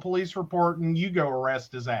department, file a police report, and you go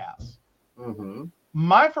arrest his ass. Mm-hmm.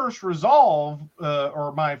 My first resolve,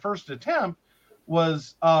 or my first attempt,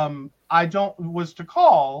 was to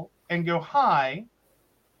call and go, hi.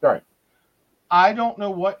 Right. I don't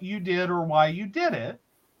know what you did or why you did it,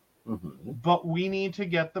 Mm-hmm. but we need to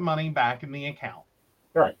get the money back in the account.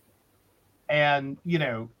 Right. And you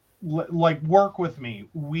know, like work with me.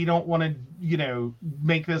 We don't want to, you know,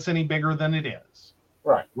 make this any bigger than it is.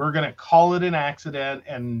 Right. We're gonna call it an accident,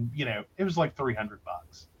 and you know, it was like $300.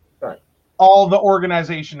 Right. All the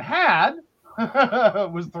organization had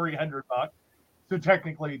was $300, so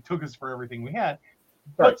technically it took us for everything we had.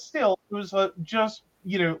 Right. But still, it was just,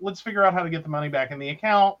 you know, let's figure out how to get the money back in the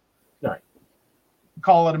account. Right.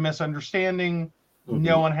 Call it a misunderstanding. Mm-hmm.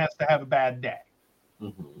 No one has to have a bad day.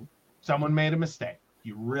 Mm-hmm. Someone made a mistake.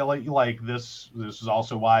 You really like this. This is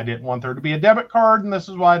also why I didn't want there to be a debit card, and this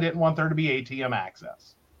is why I didn't want there to be ATM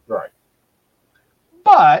access. Right.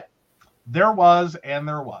 But there was, and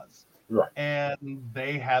there was. Right. And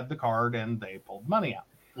they had the card, and they pulled money out.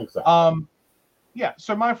 Exactly. Yeah.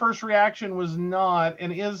 So my first reaction was not,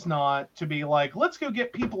 and is not, to be like, let's go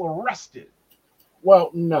get people arrested. Well,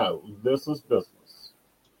 no, this is business.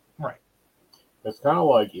 Right. It's kind of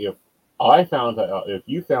like if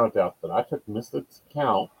you found out that I took Mystic's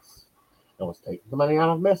accounts and was taking the money out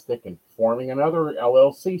of Mystic and forming another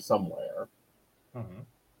LLC somewhere Mm-hmm.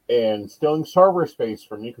 and stealing server space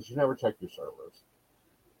from you because you never check your servers.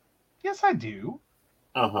 Yes, I do.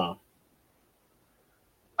 Uh-huh.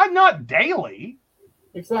 I'm not daily.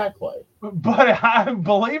 Exactly. But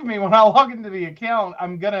believe me, when I log into the account,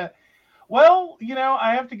 I'm gonna. Well, you know,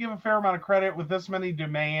 I have to give a fair amount of credit with this many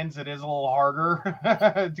domains. It is a little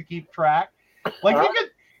harder to keep track. Like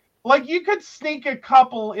you could sneak a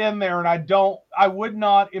couple in there, and I would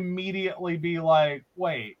not immediately be like,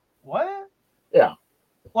 wait, what? Yeah.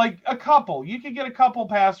 Like a couple, you could get a couple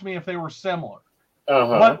past me if they were similar.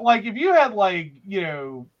 Uh-huh. But like if you had like, you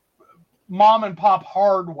know, mom and pop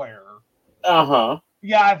hardware. Uh-huh.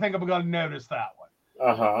 Yeah, I think I'm gonna notice that one.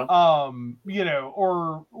 Uh-huh. You know,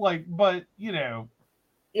 or like, but you know,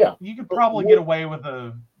 Yeah. you could probably get away with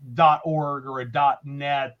a .org or a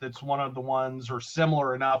 .net that's one of the ones or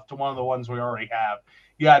similar enough to one of the ones we already have.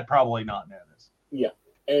 Yeah, I'd probably not notice. Yeah.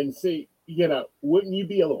 And see, wouldn't you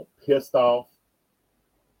be a little pissed off?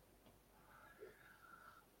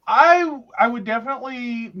 I would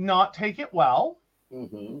definitely not take it well.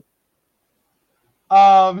 Mm-hmm.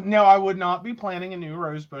 No, I would not be planting a new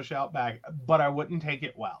rose bush out back, but I wouldn't take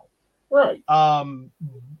it well. Right.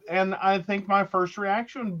 And I think my first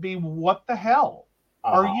reaction would be, what the hell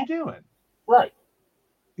are you doing? Right.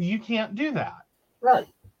 You can't do that. Right.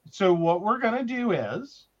 So what we're going to do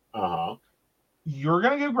is you're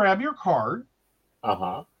going to go grab your card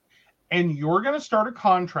and you're going to start a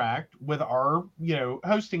contract with our,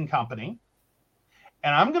 hosting company.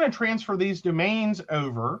 And I'm going to transfer these domains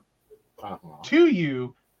over to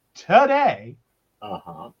you today.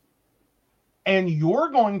 And you're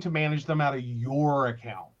going to manage them out of your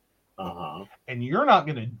account. And you're not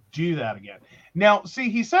going to do that again. Now, see,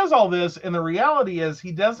 he says all this, and the reality is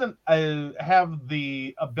he doesn't have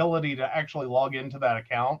the ability to actually log into that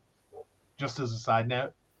account. Just as a side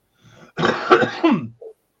note,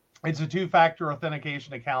 it's a two-factor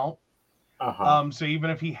authentication account. So even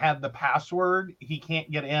if he had the password, he can't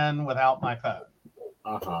get in without my phone.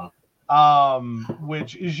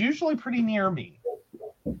 Which is usually pretty near me.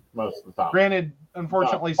 Most of the time. Granted,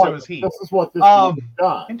 unfortunately, so is he. This is what this dude has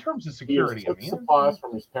done. In terms of security, he took supplies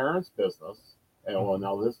from his parents' business, and well,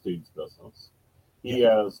 now this dude's business. He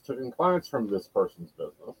has taken clients from this person's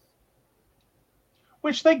business,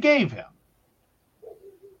 which they gave him.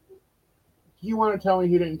 You want to tell me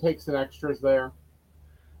he didn't take some extras there?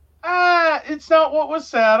 It's not what was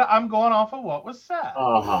said. I'm going off of what was said.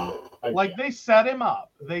 Like they set him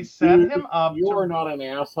up. They set him up. You are not an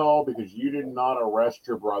asshole because you did not arrest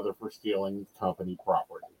your brother for stealing company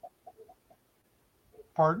property.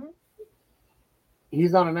 Pardon?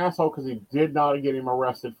 He's not an asshole because he did not get him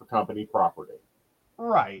arrested for company property.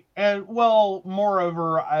 Right. And, well,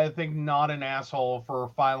 moreover, I think not an asshole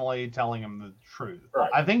for finally telling him the truth. Right.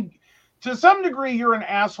 I think, to some degree, you're an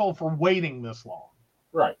asshole for waiting this long.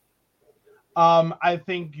 Right. I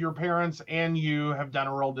think your parents and you have done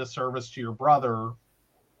a real disservice to your brother.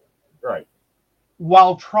 Right.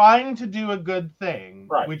 While trying to do a good thing,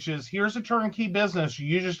 right. Which is, here's a turnkey business,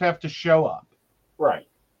 you just have to show up. Right.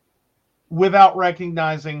 Without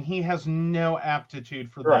recognizing he has no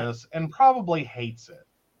aptitude for right. this and probably hates it.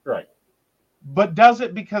 Right. But does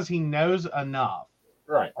it because he knows enough.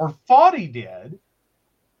 Right. Or thought he did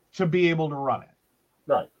to be able to run it.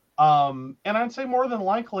 Right. And I'd say more than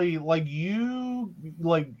likely, the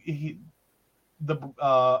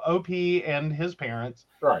OP and his parents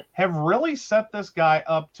right. have really set this guy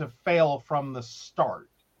up to fail from the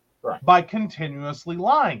start right. by continuously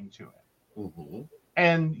lying to him. Mm-hmm.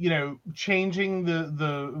 And, changing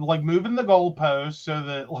the moving the goalposts so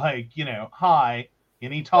that, hi,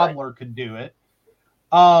 any toddler right. could do it.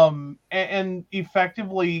 And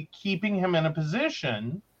effectively keeping him in a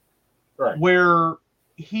position right. where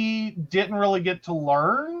he didn't really get to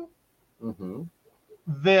learn mm-hmm.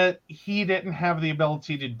 that he didn't have the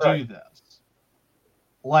ability to do right. this.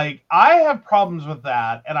 I have problems with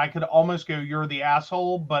that, and I could almost go, you're the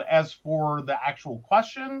asshole, but as for the actual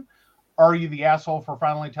question, are you the asshole for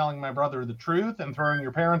finally telling my brother the truth and throwing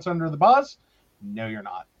your parents under the bus? No, you're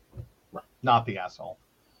not. Right. Not the asshole.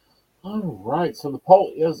 All right, so the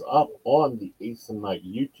poll is up on the Ace and Knight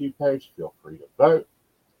YouTube page. Feel free to vote.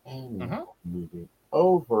 And moving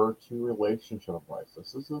over to relationship advice.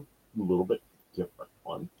 This is a little bit different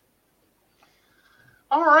one.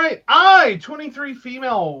 All right. I, 23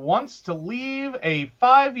 female, wants to leave a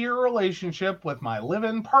 5-year relationship with my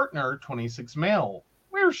live-in partner, 26 male.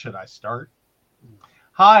 Where should I start?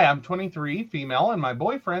 Hi, I'm 23 female, and my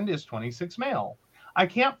boyfriend is 26 male. I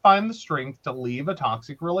can't find the strength to leave a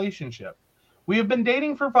toxic relationship. We have been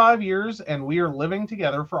dating for 5 years, and we are living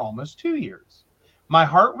together for almost 2 years. My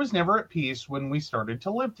heart was never at peace when we started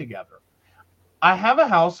to live together. I have a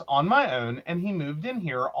house on my own, and he moved in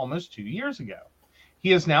here almost 2 years ago.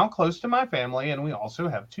 He is now close to my family, and we also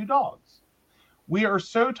have 2 dogs. We are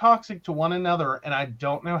so toxic to one another, and I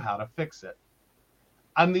don't know how to fix it.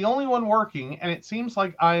 I'm the only one working, and it seems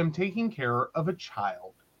like I am taking care of a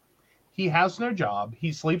child. He has no job.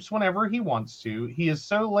 He sleeps whenever he wants to. He is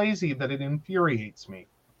so lazy that it infuriates me.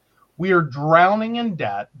 We are drowning in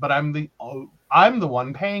debt, but I'm the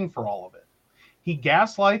one paying for all of it. He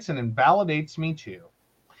gaslights and invalidates me too.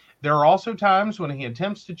 There are also times when he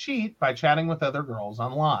attempts to cheat by chatting with other girls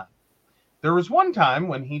online. There was one time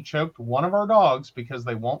when he choked one of our dogs because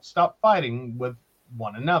they won't stop fighting with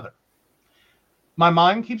one another. My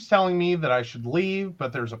mind keeps telling me that I should leave,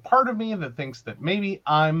 but there's a part of me that thinks that maybe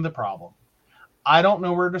I'm the problem. I don't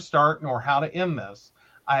know where to start nor how to end this.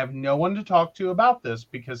 I have no one to talk to about this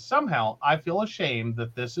because somehow I feel ashamed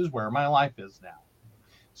that this is where my life is now.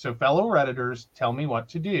 So, fellow Redditors, tell me what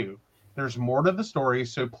to do. There's more to the story,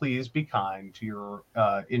 so please be kind to your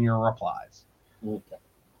in your replies. Okay.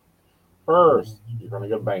 First, you're going to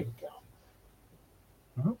get a bank account.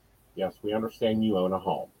 Mhm. Yes, we understand you own a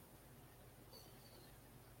home.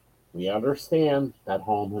 We understand that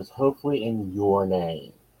home is hopefully in your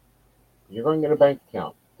name. You're going to get a bank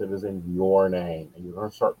account that is in your name, and you're going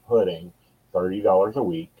to start putting $30 a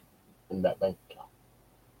week in that bank account.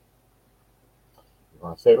 You're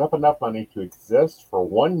going to save up enough money to exist for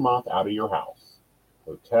 1 month out of your house.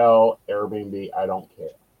 Hotel, Airbnb, I don't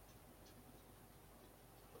care.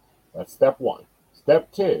 That's step one. Step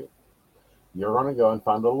two, you're going to go and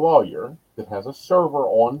find a lawyer that has a server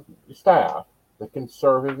on staff that can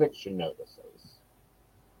serve eviction notices.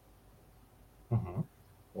 Mhm.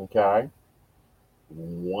 Okay?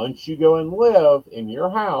 Once you go and live in your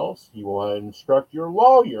house, you will instruct your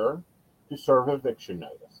lawyer to serve eviction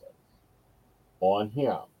notices on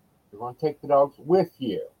him. You're going to take the dogs with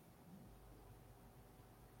you.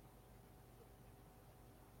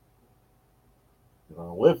 You're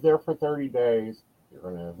going to live there for 30 days. You're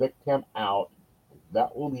going to evict him out.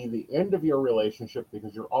 That will be the end of your relationship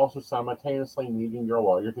because you're also simultaneously needing your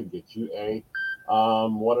lawyer to get you a,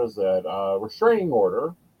 restraining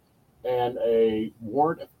order and a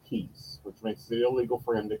warrant of peace, which makes it illegal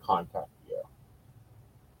for him to contact you.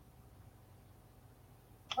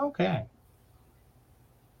 Okay.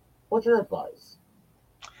 What's your advice?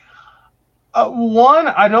 One,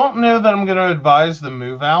 I don't know that I'm going to advise the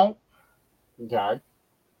move out. Okay.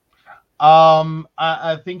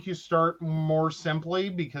 I think you start more simply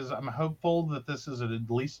because I'm hopeful that this is at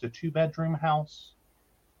least a 2-bedroom house.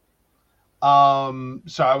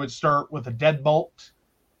 So I would start with a deadbolt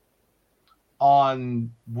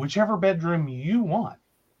on whichever bedroom you want.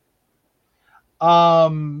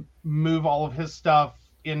 Move all of his stuff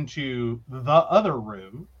into the other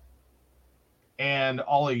room and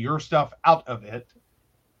all of your stuff out of it.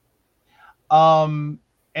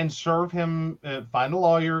 And serve him, find a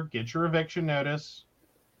lawyer, get your eviction notice,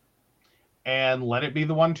 and let it be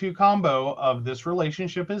the 1-2 combo of this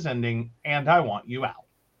relationship is ending and I want you out.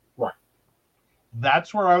 Right.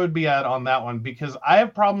 That's where I would be at on that one because I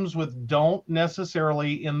have problems with don't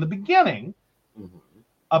necessarily in the beginning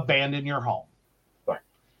abandon your home. Right.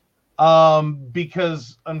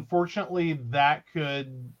 Because unfortunately that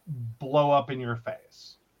could blow up in your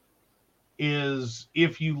face. Is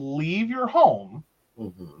if you leave your home,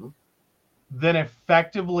 then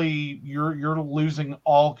effectively you're losing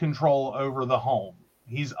all control over the home.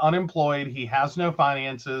 He's unemployed. He has no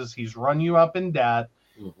finances. He's run you up in debt.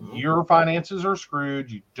 Your finances are screwed.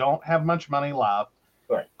 You don't have much money left.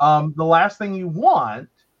 Right. The last thing you want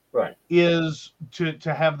Right. is to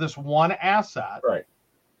have this one asset Right.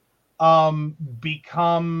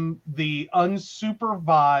 become the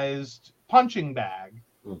unsupervised punching bag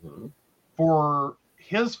for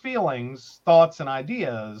his feelings, thoughts, and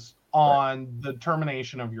ideas on the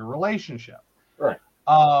termination of your relationship. Right.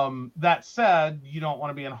 That said, you don't want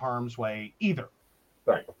to be in harm's way either.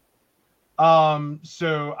 Right.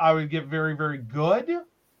 So I would get very, very good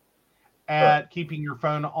at keeping your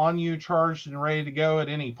phone on you, charged and ready to go at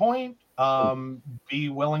any point. Be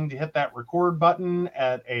willing to hit that record button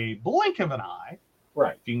at a blink of an eye.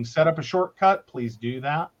 Right. If you can set up a shortcut, please do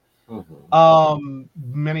that.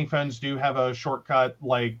 Many phones do have a shortcut,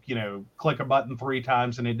 like, click a button 3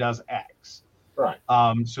 times and it does X. Right.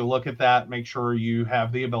 So look at that. Make sure you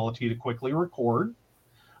have the ability to quickly record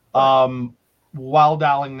while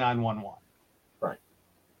dialing 911. Right.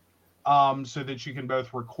 So that you can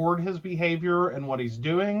both record his behavior and what he's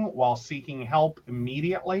doing while seeking help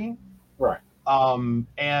immediately. Right. And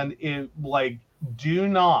do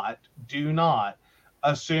not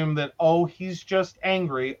assume that, oh, he's just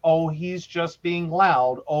angry. Oh, he's just being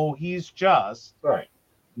loud. Oh, he's just. Right.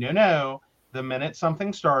 No. The minute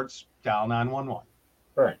something starts, dial 911.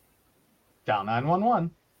 Right. Dial 911.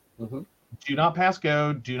 Do not pass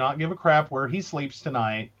go. Do not give a crap where he sleeps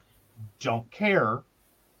tonight. Don't care.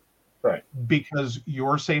 Right. Because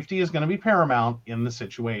your safety is going to be paramount in the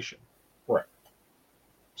situation. Right.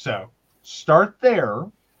 So start there.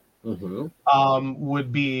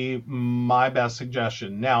 Would be my best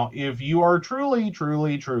suggestion. Now, if you are truly in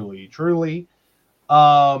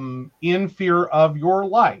fear of your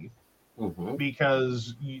life,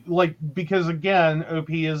 because again,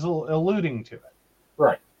 OP is alluding to it.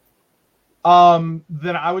 Right.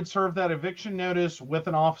 Then I would serve that eviction notice with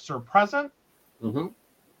an officer present.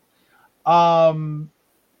 And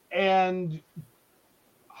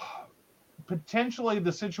potentially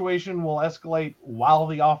the situation will escalate while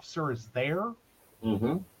the officer is there.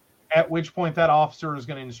 At which point that officer is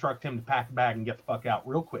going to instruct him to pack a bag and get the fuck out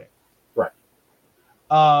real quick. Right.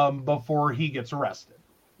 Before he gets arrested.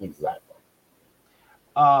 Exactly.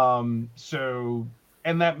 So,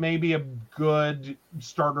 and that may be a good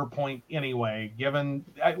starter point anyway, given,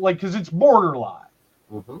 like, because it's borderline.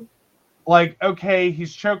 Mm-hmm. Like, okay,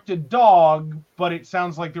 he's choked a dog, but it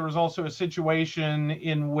sounds like there was also a situation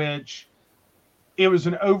in which it was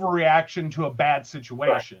an overreaction to a bad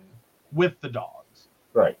situation with the dogs.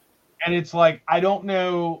 Right. And it's like, I don't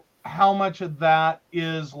know how much of that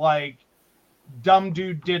is like dumb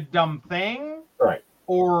dude did dumb thing, Right.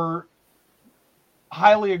 or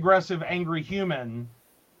highly aggressive, angry human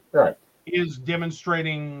Right. is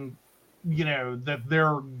demonstrating, you know, that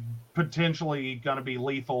they're potentially going to be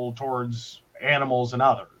lethal towards animals and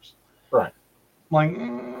others. Right. Like,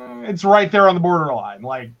 it's right there on the borderline.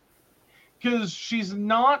 Like, because she's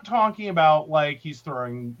not talking about, like, he's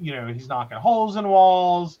throwing, you know, he's knocking holes in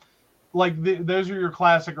walls. Like, those are your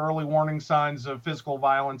classic early warning signs of physical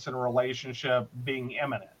violence in a relationship being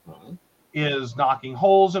imminent. Mm-hmm. Is knocking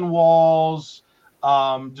holes in walls,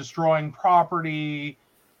 destroying property,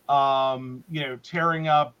 you know, tearing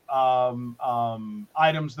up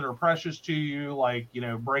items that are precious to you, like, you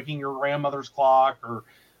know, breaking your grandmother's clock, or,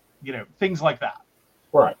 you know, things like that.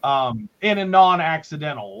 Right. In a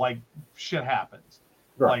non-accidental, like, shit happens.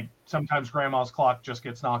 Right. Like, sometimes grandma's clock just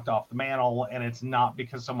gets knocked off the mantle, and it's not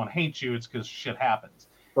because someone hates you, it's because shit happens.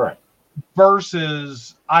 Right.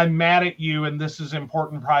 Versus, I'm mad at you, and this is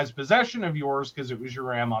important prized possession of yours because it was your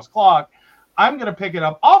grandma's clock. I'm going to pick it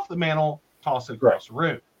up off the mantle, toss it across the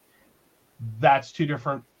room. That's two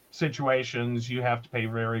different situations. You have to pay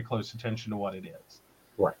very close attention to what it is.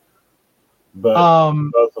 Right. But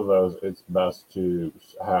both of those, it's best to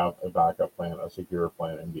have a backup plan, a secure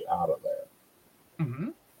plan, and be out of there. Mm-hmm.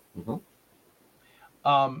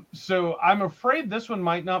 Mm-hmm. So I'm afraid this one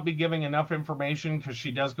might not be giving enough information, because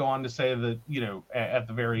she does go on to say that, you know, at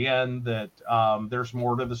the very end that there's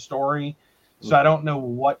more to the story. So I don't know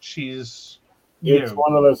what she's... It's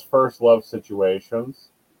one of those first love situations.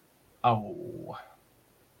 Oh,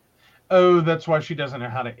 that's why she doesn't know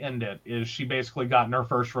how to end it. Is she basically got in her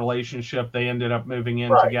first relationship, they ended up moving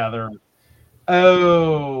in together.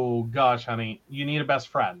 Oh, gosh, honey, you need a best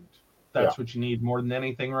friend. That's what you need more than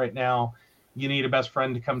anything right now. You need a best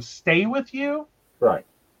friend to come stay with you. Right.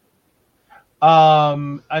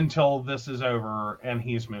 Until this is over and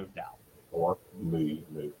he's moved out. Or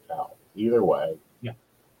moved out. Either way. Yeah.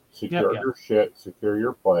 Secure your shit, secure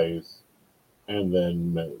your place, and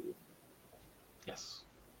then move. Yes.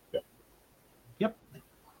 Yep.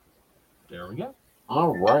 There we go.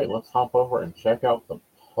 All right, let's hop over and check out the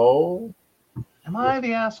poll. Am I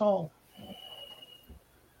the asshole?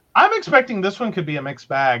 I'm expecting this one could be a mixed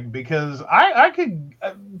bag, because I could,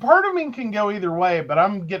 part of me can go either way, but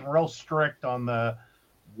I'm getting real strict on the,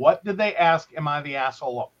 what did they ask, am I the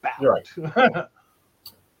asshole about? Right.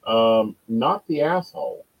 Not the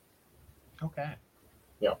asshole. Okay.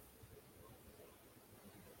 Yeah.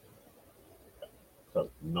 So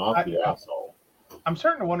not the asshole. I'm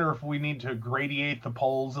starting to wonder if we need to gradiate the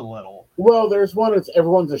polls a little. Well, there's one that's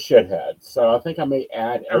everyone's a shithead, so I think I may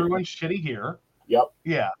add everyone's shitty here. Yep.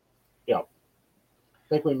 Yeah. Yep. I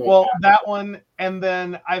think we may that one, and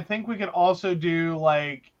then I think we could also do,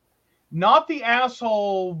 like, not the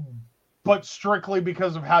asshole, but strictly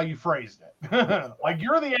because of how you phrased it. Like,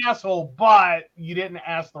 you're the asshole, but you didn't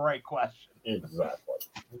ask the right question. Exactly.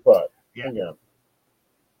 But again, you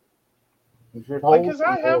should hold because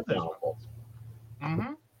I have this.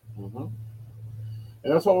 Mm-hmm. Mm-hmm.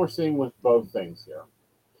 And that's what we're seeing with both things here.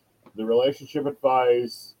 The relationship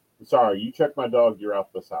advice. Sorry, you check my dog, you're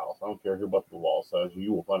out this house. I don't care who but the law says.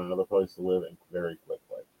 You will find another place to live in very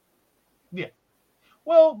quickly. Yeah.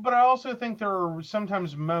 Well, but I also think there are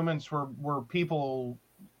sometimes moments where people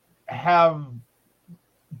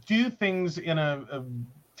do things in a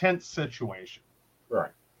tense situation.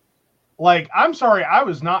 Right. Like, I'm sorry, I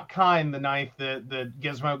was not kind the night that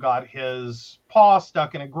Gizmo got his paw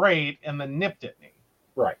stuck in a grate and then nipped at me.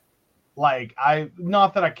 Right. Like,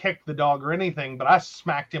 not that I kicked the dog or anything, but I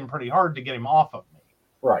smacked him pretty hard to get him off of me.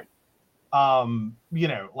 Right. You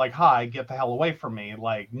know, like, hi, get the hell away from me.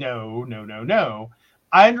 Like, no.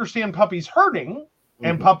 I understand Puppy's hurting,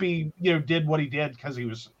 and Puppy, you know, did what he did because he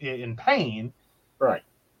was in pain. Right.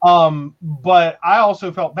 But I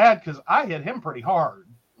also felt bad because I hit him pretty hard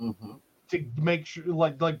to make sure,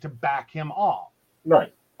 like to back him off.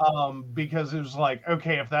 Right. Because it was like,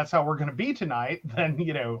 okay, if that's how we're going to be tonight, then,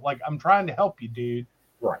 you know, like, I'm trying to help you, dude.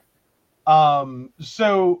 Right.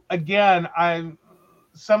 So again,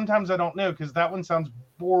 sometimes I don't know, because that one sounds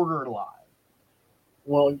borderline.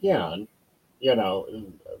 Well, again,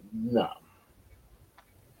 No.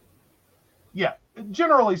 Yeah,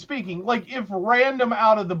 generally speaking, like if random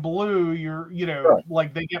out of the blue, Right.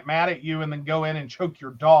 like they get mad at you and then go in and choke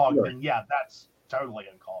your dog, Right. then yeah, that's totally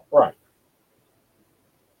uncalled for. Right.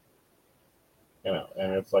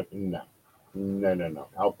 And it's like, no.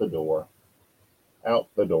 Out the door. Out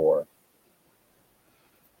the door.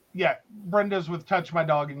 Yeah, Brenda's with touch my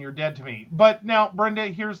dog and you're dead to me. But now, Brenda,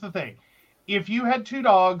 here's the thing. If you had two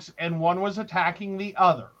dogs and one was attacking the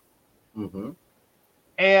other, Mm-hmm.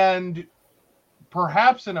 and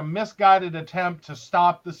perhaps in a misguided attempt to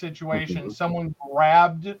stop the situation, Mhm. someone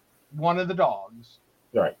grabbed one of the dogs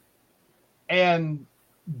Right. and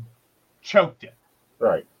choked it,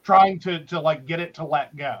 Right. trying to like get it to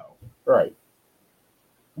let go. Right.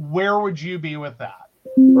 Where would you be with that?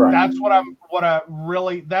 Right. That's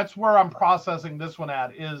where I'm processing this one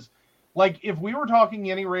at is like if we were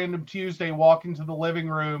talking any random Tuesday, walk into the living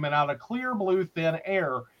room and out of clear blue thin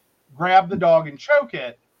air, grab the dog and choke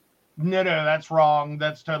it. No, that's wrong.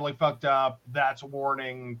 That's totally fucked up. That's a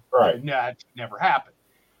warning. Right. No, it never happened.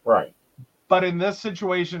 Right. But in this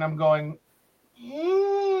situation, I'm going,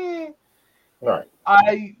 Right.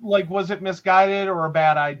 was it misguided or a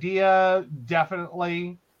bad idea?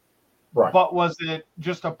 Definitely. Right. But was it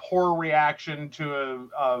just a poor reaction to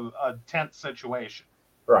a tense situation?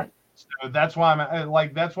 Right. So that's why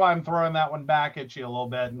I'm throwing that one back at you a little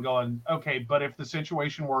bit and going, okay, but if the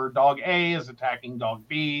situation where dog A is attacking dog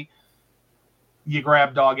B, you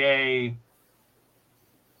grab dog A.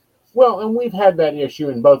 Well, and we've had that issue,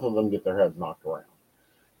 and both of them get their heads knocked around.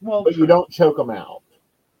 Well, But you don't choke them out.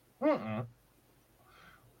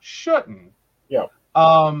 Shouldn't. Yeah.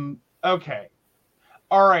 Okay.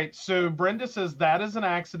 All right. So Brenda says that is an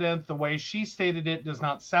accident. The way she stated it does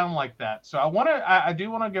not sound like that. So I do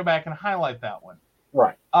want to go back and highlight that one.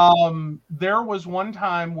 Right. There was one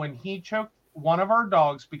time when he choked one of our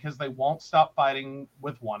dogs because they won't stop fighting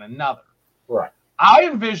with one another. Right. I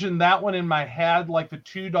envisioned that one in my head like the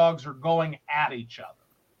two dogs are going at each other.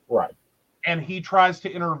 Right. And he tries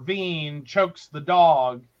to intervene, chokes the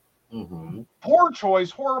dog. Mm-hmm. Poor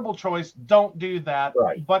choice, horrible choice. Don't do that.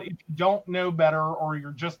 Right. But if you don't know better or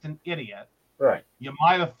you're just an idiot, Right. you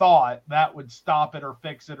might have thought that would stop it or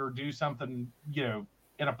fix it or do something, in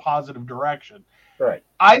a positive direction. Right.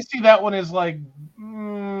 I see that one as like,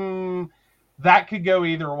 that could go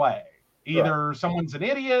either way. Either someone's an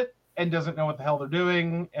idiot and doesn't know what the hell they're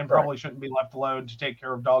doing and probably shouldn't be left alone to take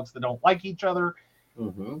care of dogs that don't like each other.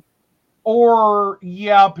 Mm-hmm. Or,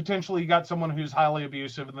 potentially you got someone who's highly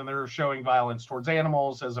abusive and then they're showing violence towards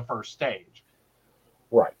animals as a first stage.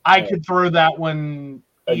 Right. I could throw that one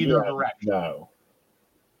either direction.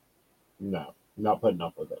 No. Not putting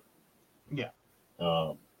up with it. Yeah.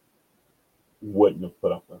 Wouldn't have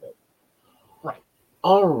put up with it. Right.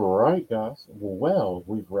 All right, guys. Well,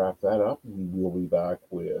 we've wrapped that up. We'll be back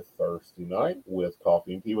with Thursday night with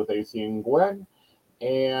Coffee and Tea with AC and Gwen.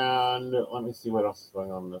 And let me see what else is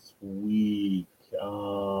going on this week.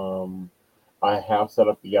 I have set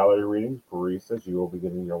up the gallery readings. Baristas, you will be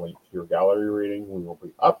getting your link to your gallery reading. We will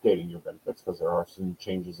be updating your benefits because there are some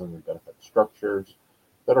changes in your benefit structures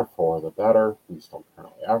that are for the better. We still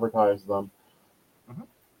currently advertise them.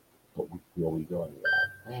 But we will be doing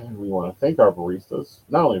that. And we want to thank our baristas,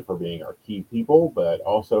 not only for being our key people, but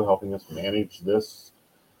also helping us manage this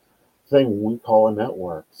thing we call a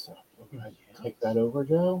network. So take that over,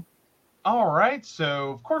 Joe. All right.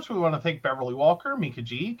 So, of course, we want to thank Beverly Walker, Mika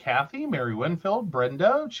G, Kathy, Mary Winfield,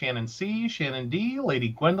 Brenda, Shannon C, Shannon D, Lady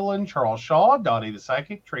Gwendolyn, Charles Shaw, Dottie the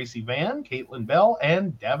Psychic, Tracy Van, Caitlin Bell,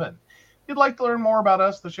 and Devin. If you'd like to learn more about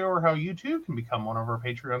us, the show, or how you too can become one of our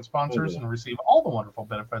Patreon sponsors and receive all the wonderful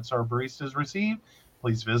benefits our baristas receive,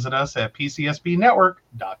 please visit us at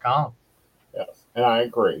pcsbnetwork.com. Yes, and I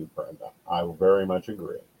agree, Brenda. I very much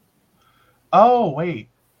agree. Oh, wait.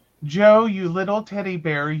 Joe, you little teddy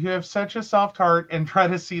bear, you have such a soft heart and try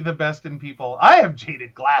to see the best in people. I have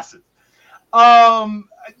jaded glasses. No,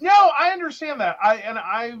 I understand that.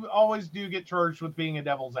 I always do get charged with being a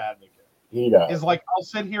devil's advocate. He does. Is like, I'll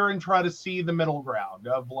sit here and try to see the middle ground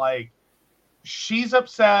of like, she's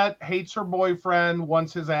upset, hates her boyfriend,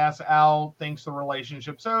 wants his ass out, thinks the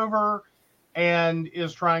relationship's over, and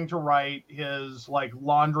is trying to write his like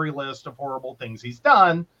laundry list of horrible things he's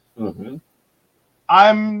done. Mm-hmm.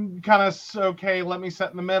 I'm kind of okay. Let me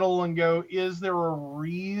sit in the middle and go, is there a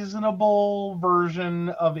reasonable version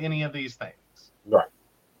of any of these things? Right.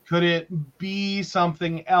 Could it be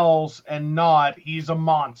something else and not he's a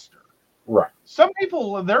monster? Right. Some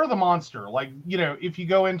people, they're the monster. Like, if you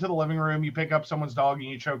go into the living room, you pick up someone's dog and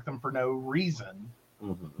you choke them for no reason,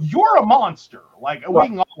 you're a monster. Like, we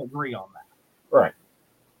can all agree on that. Right.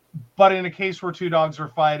 But in a case where two dogs are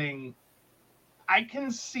fighting, I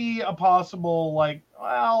can see a possible, like,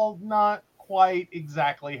 well, not quite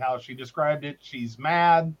exactly how she described it. She's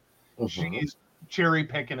mad. She's cherry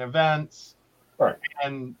picking events. Right.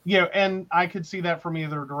 And, you know, and I could see that from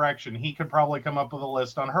either direction. He could probably come up with a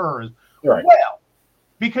list on her. Right. Well,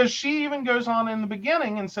 because she even goes on in the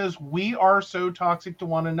beginning and says, we are so toxic to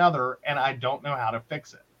one another, and I don't know how to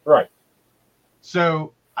fix it. Right.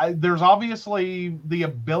 So there's obviously the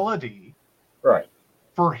ability Right.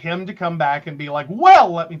 for him to come back and be like,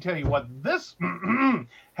 well, let me tell you what this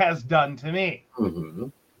has done to me. Mm-hmm.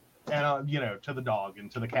 And, you know, to the dog and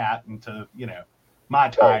to the cat and to, you know, my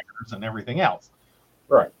tigers and everything else.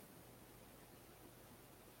 Right.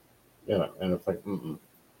 You know, and it's like,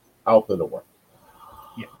 out the door.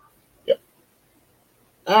 Yeah. Yep.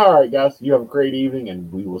 All right, guys. You have a great evening,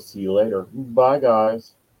 and we will see you later. Bye,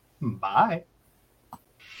 guys. Bye.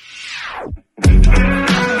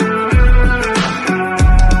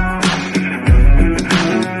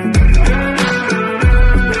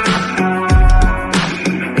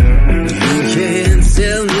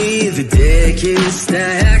 Deck is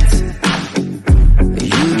stacked.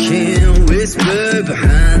 You can whisper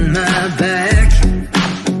behind my back.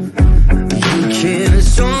 You can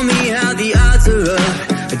show me how the odds are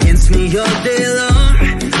up against me all day long.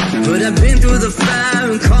 But I've been through the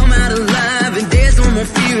fire and come out alive, and there's no more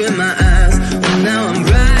fear in my eyes. Oh, now I'm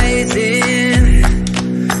rising,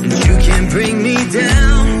 and you can't bring me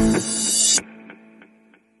down.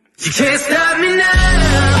 You can't stop me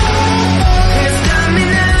now.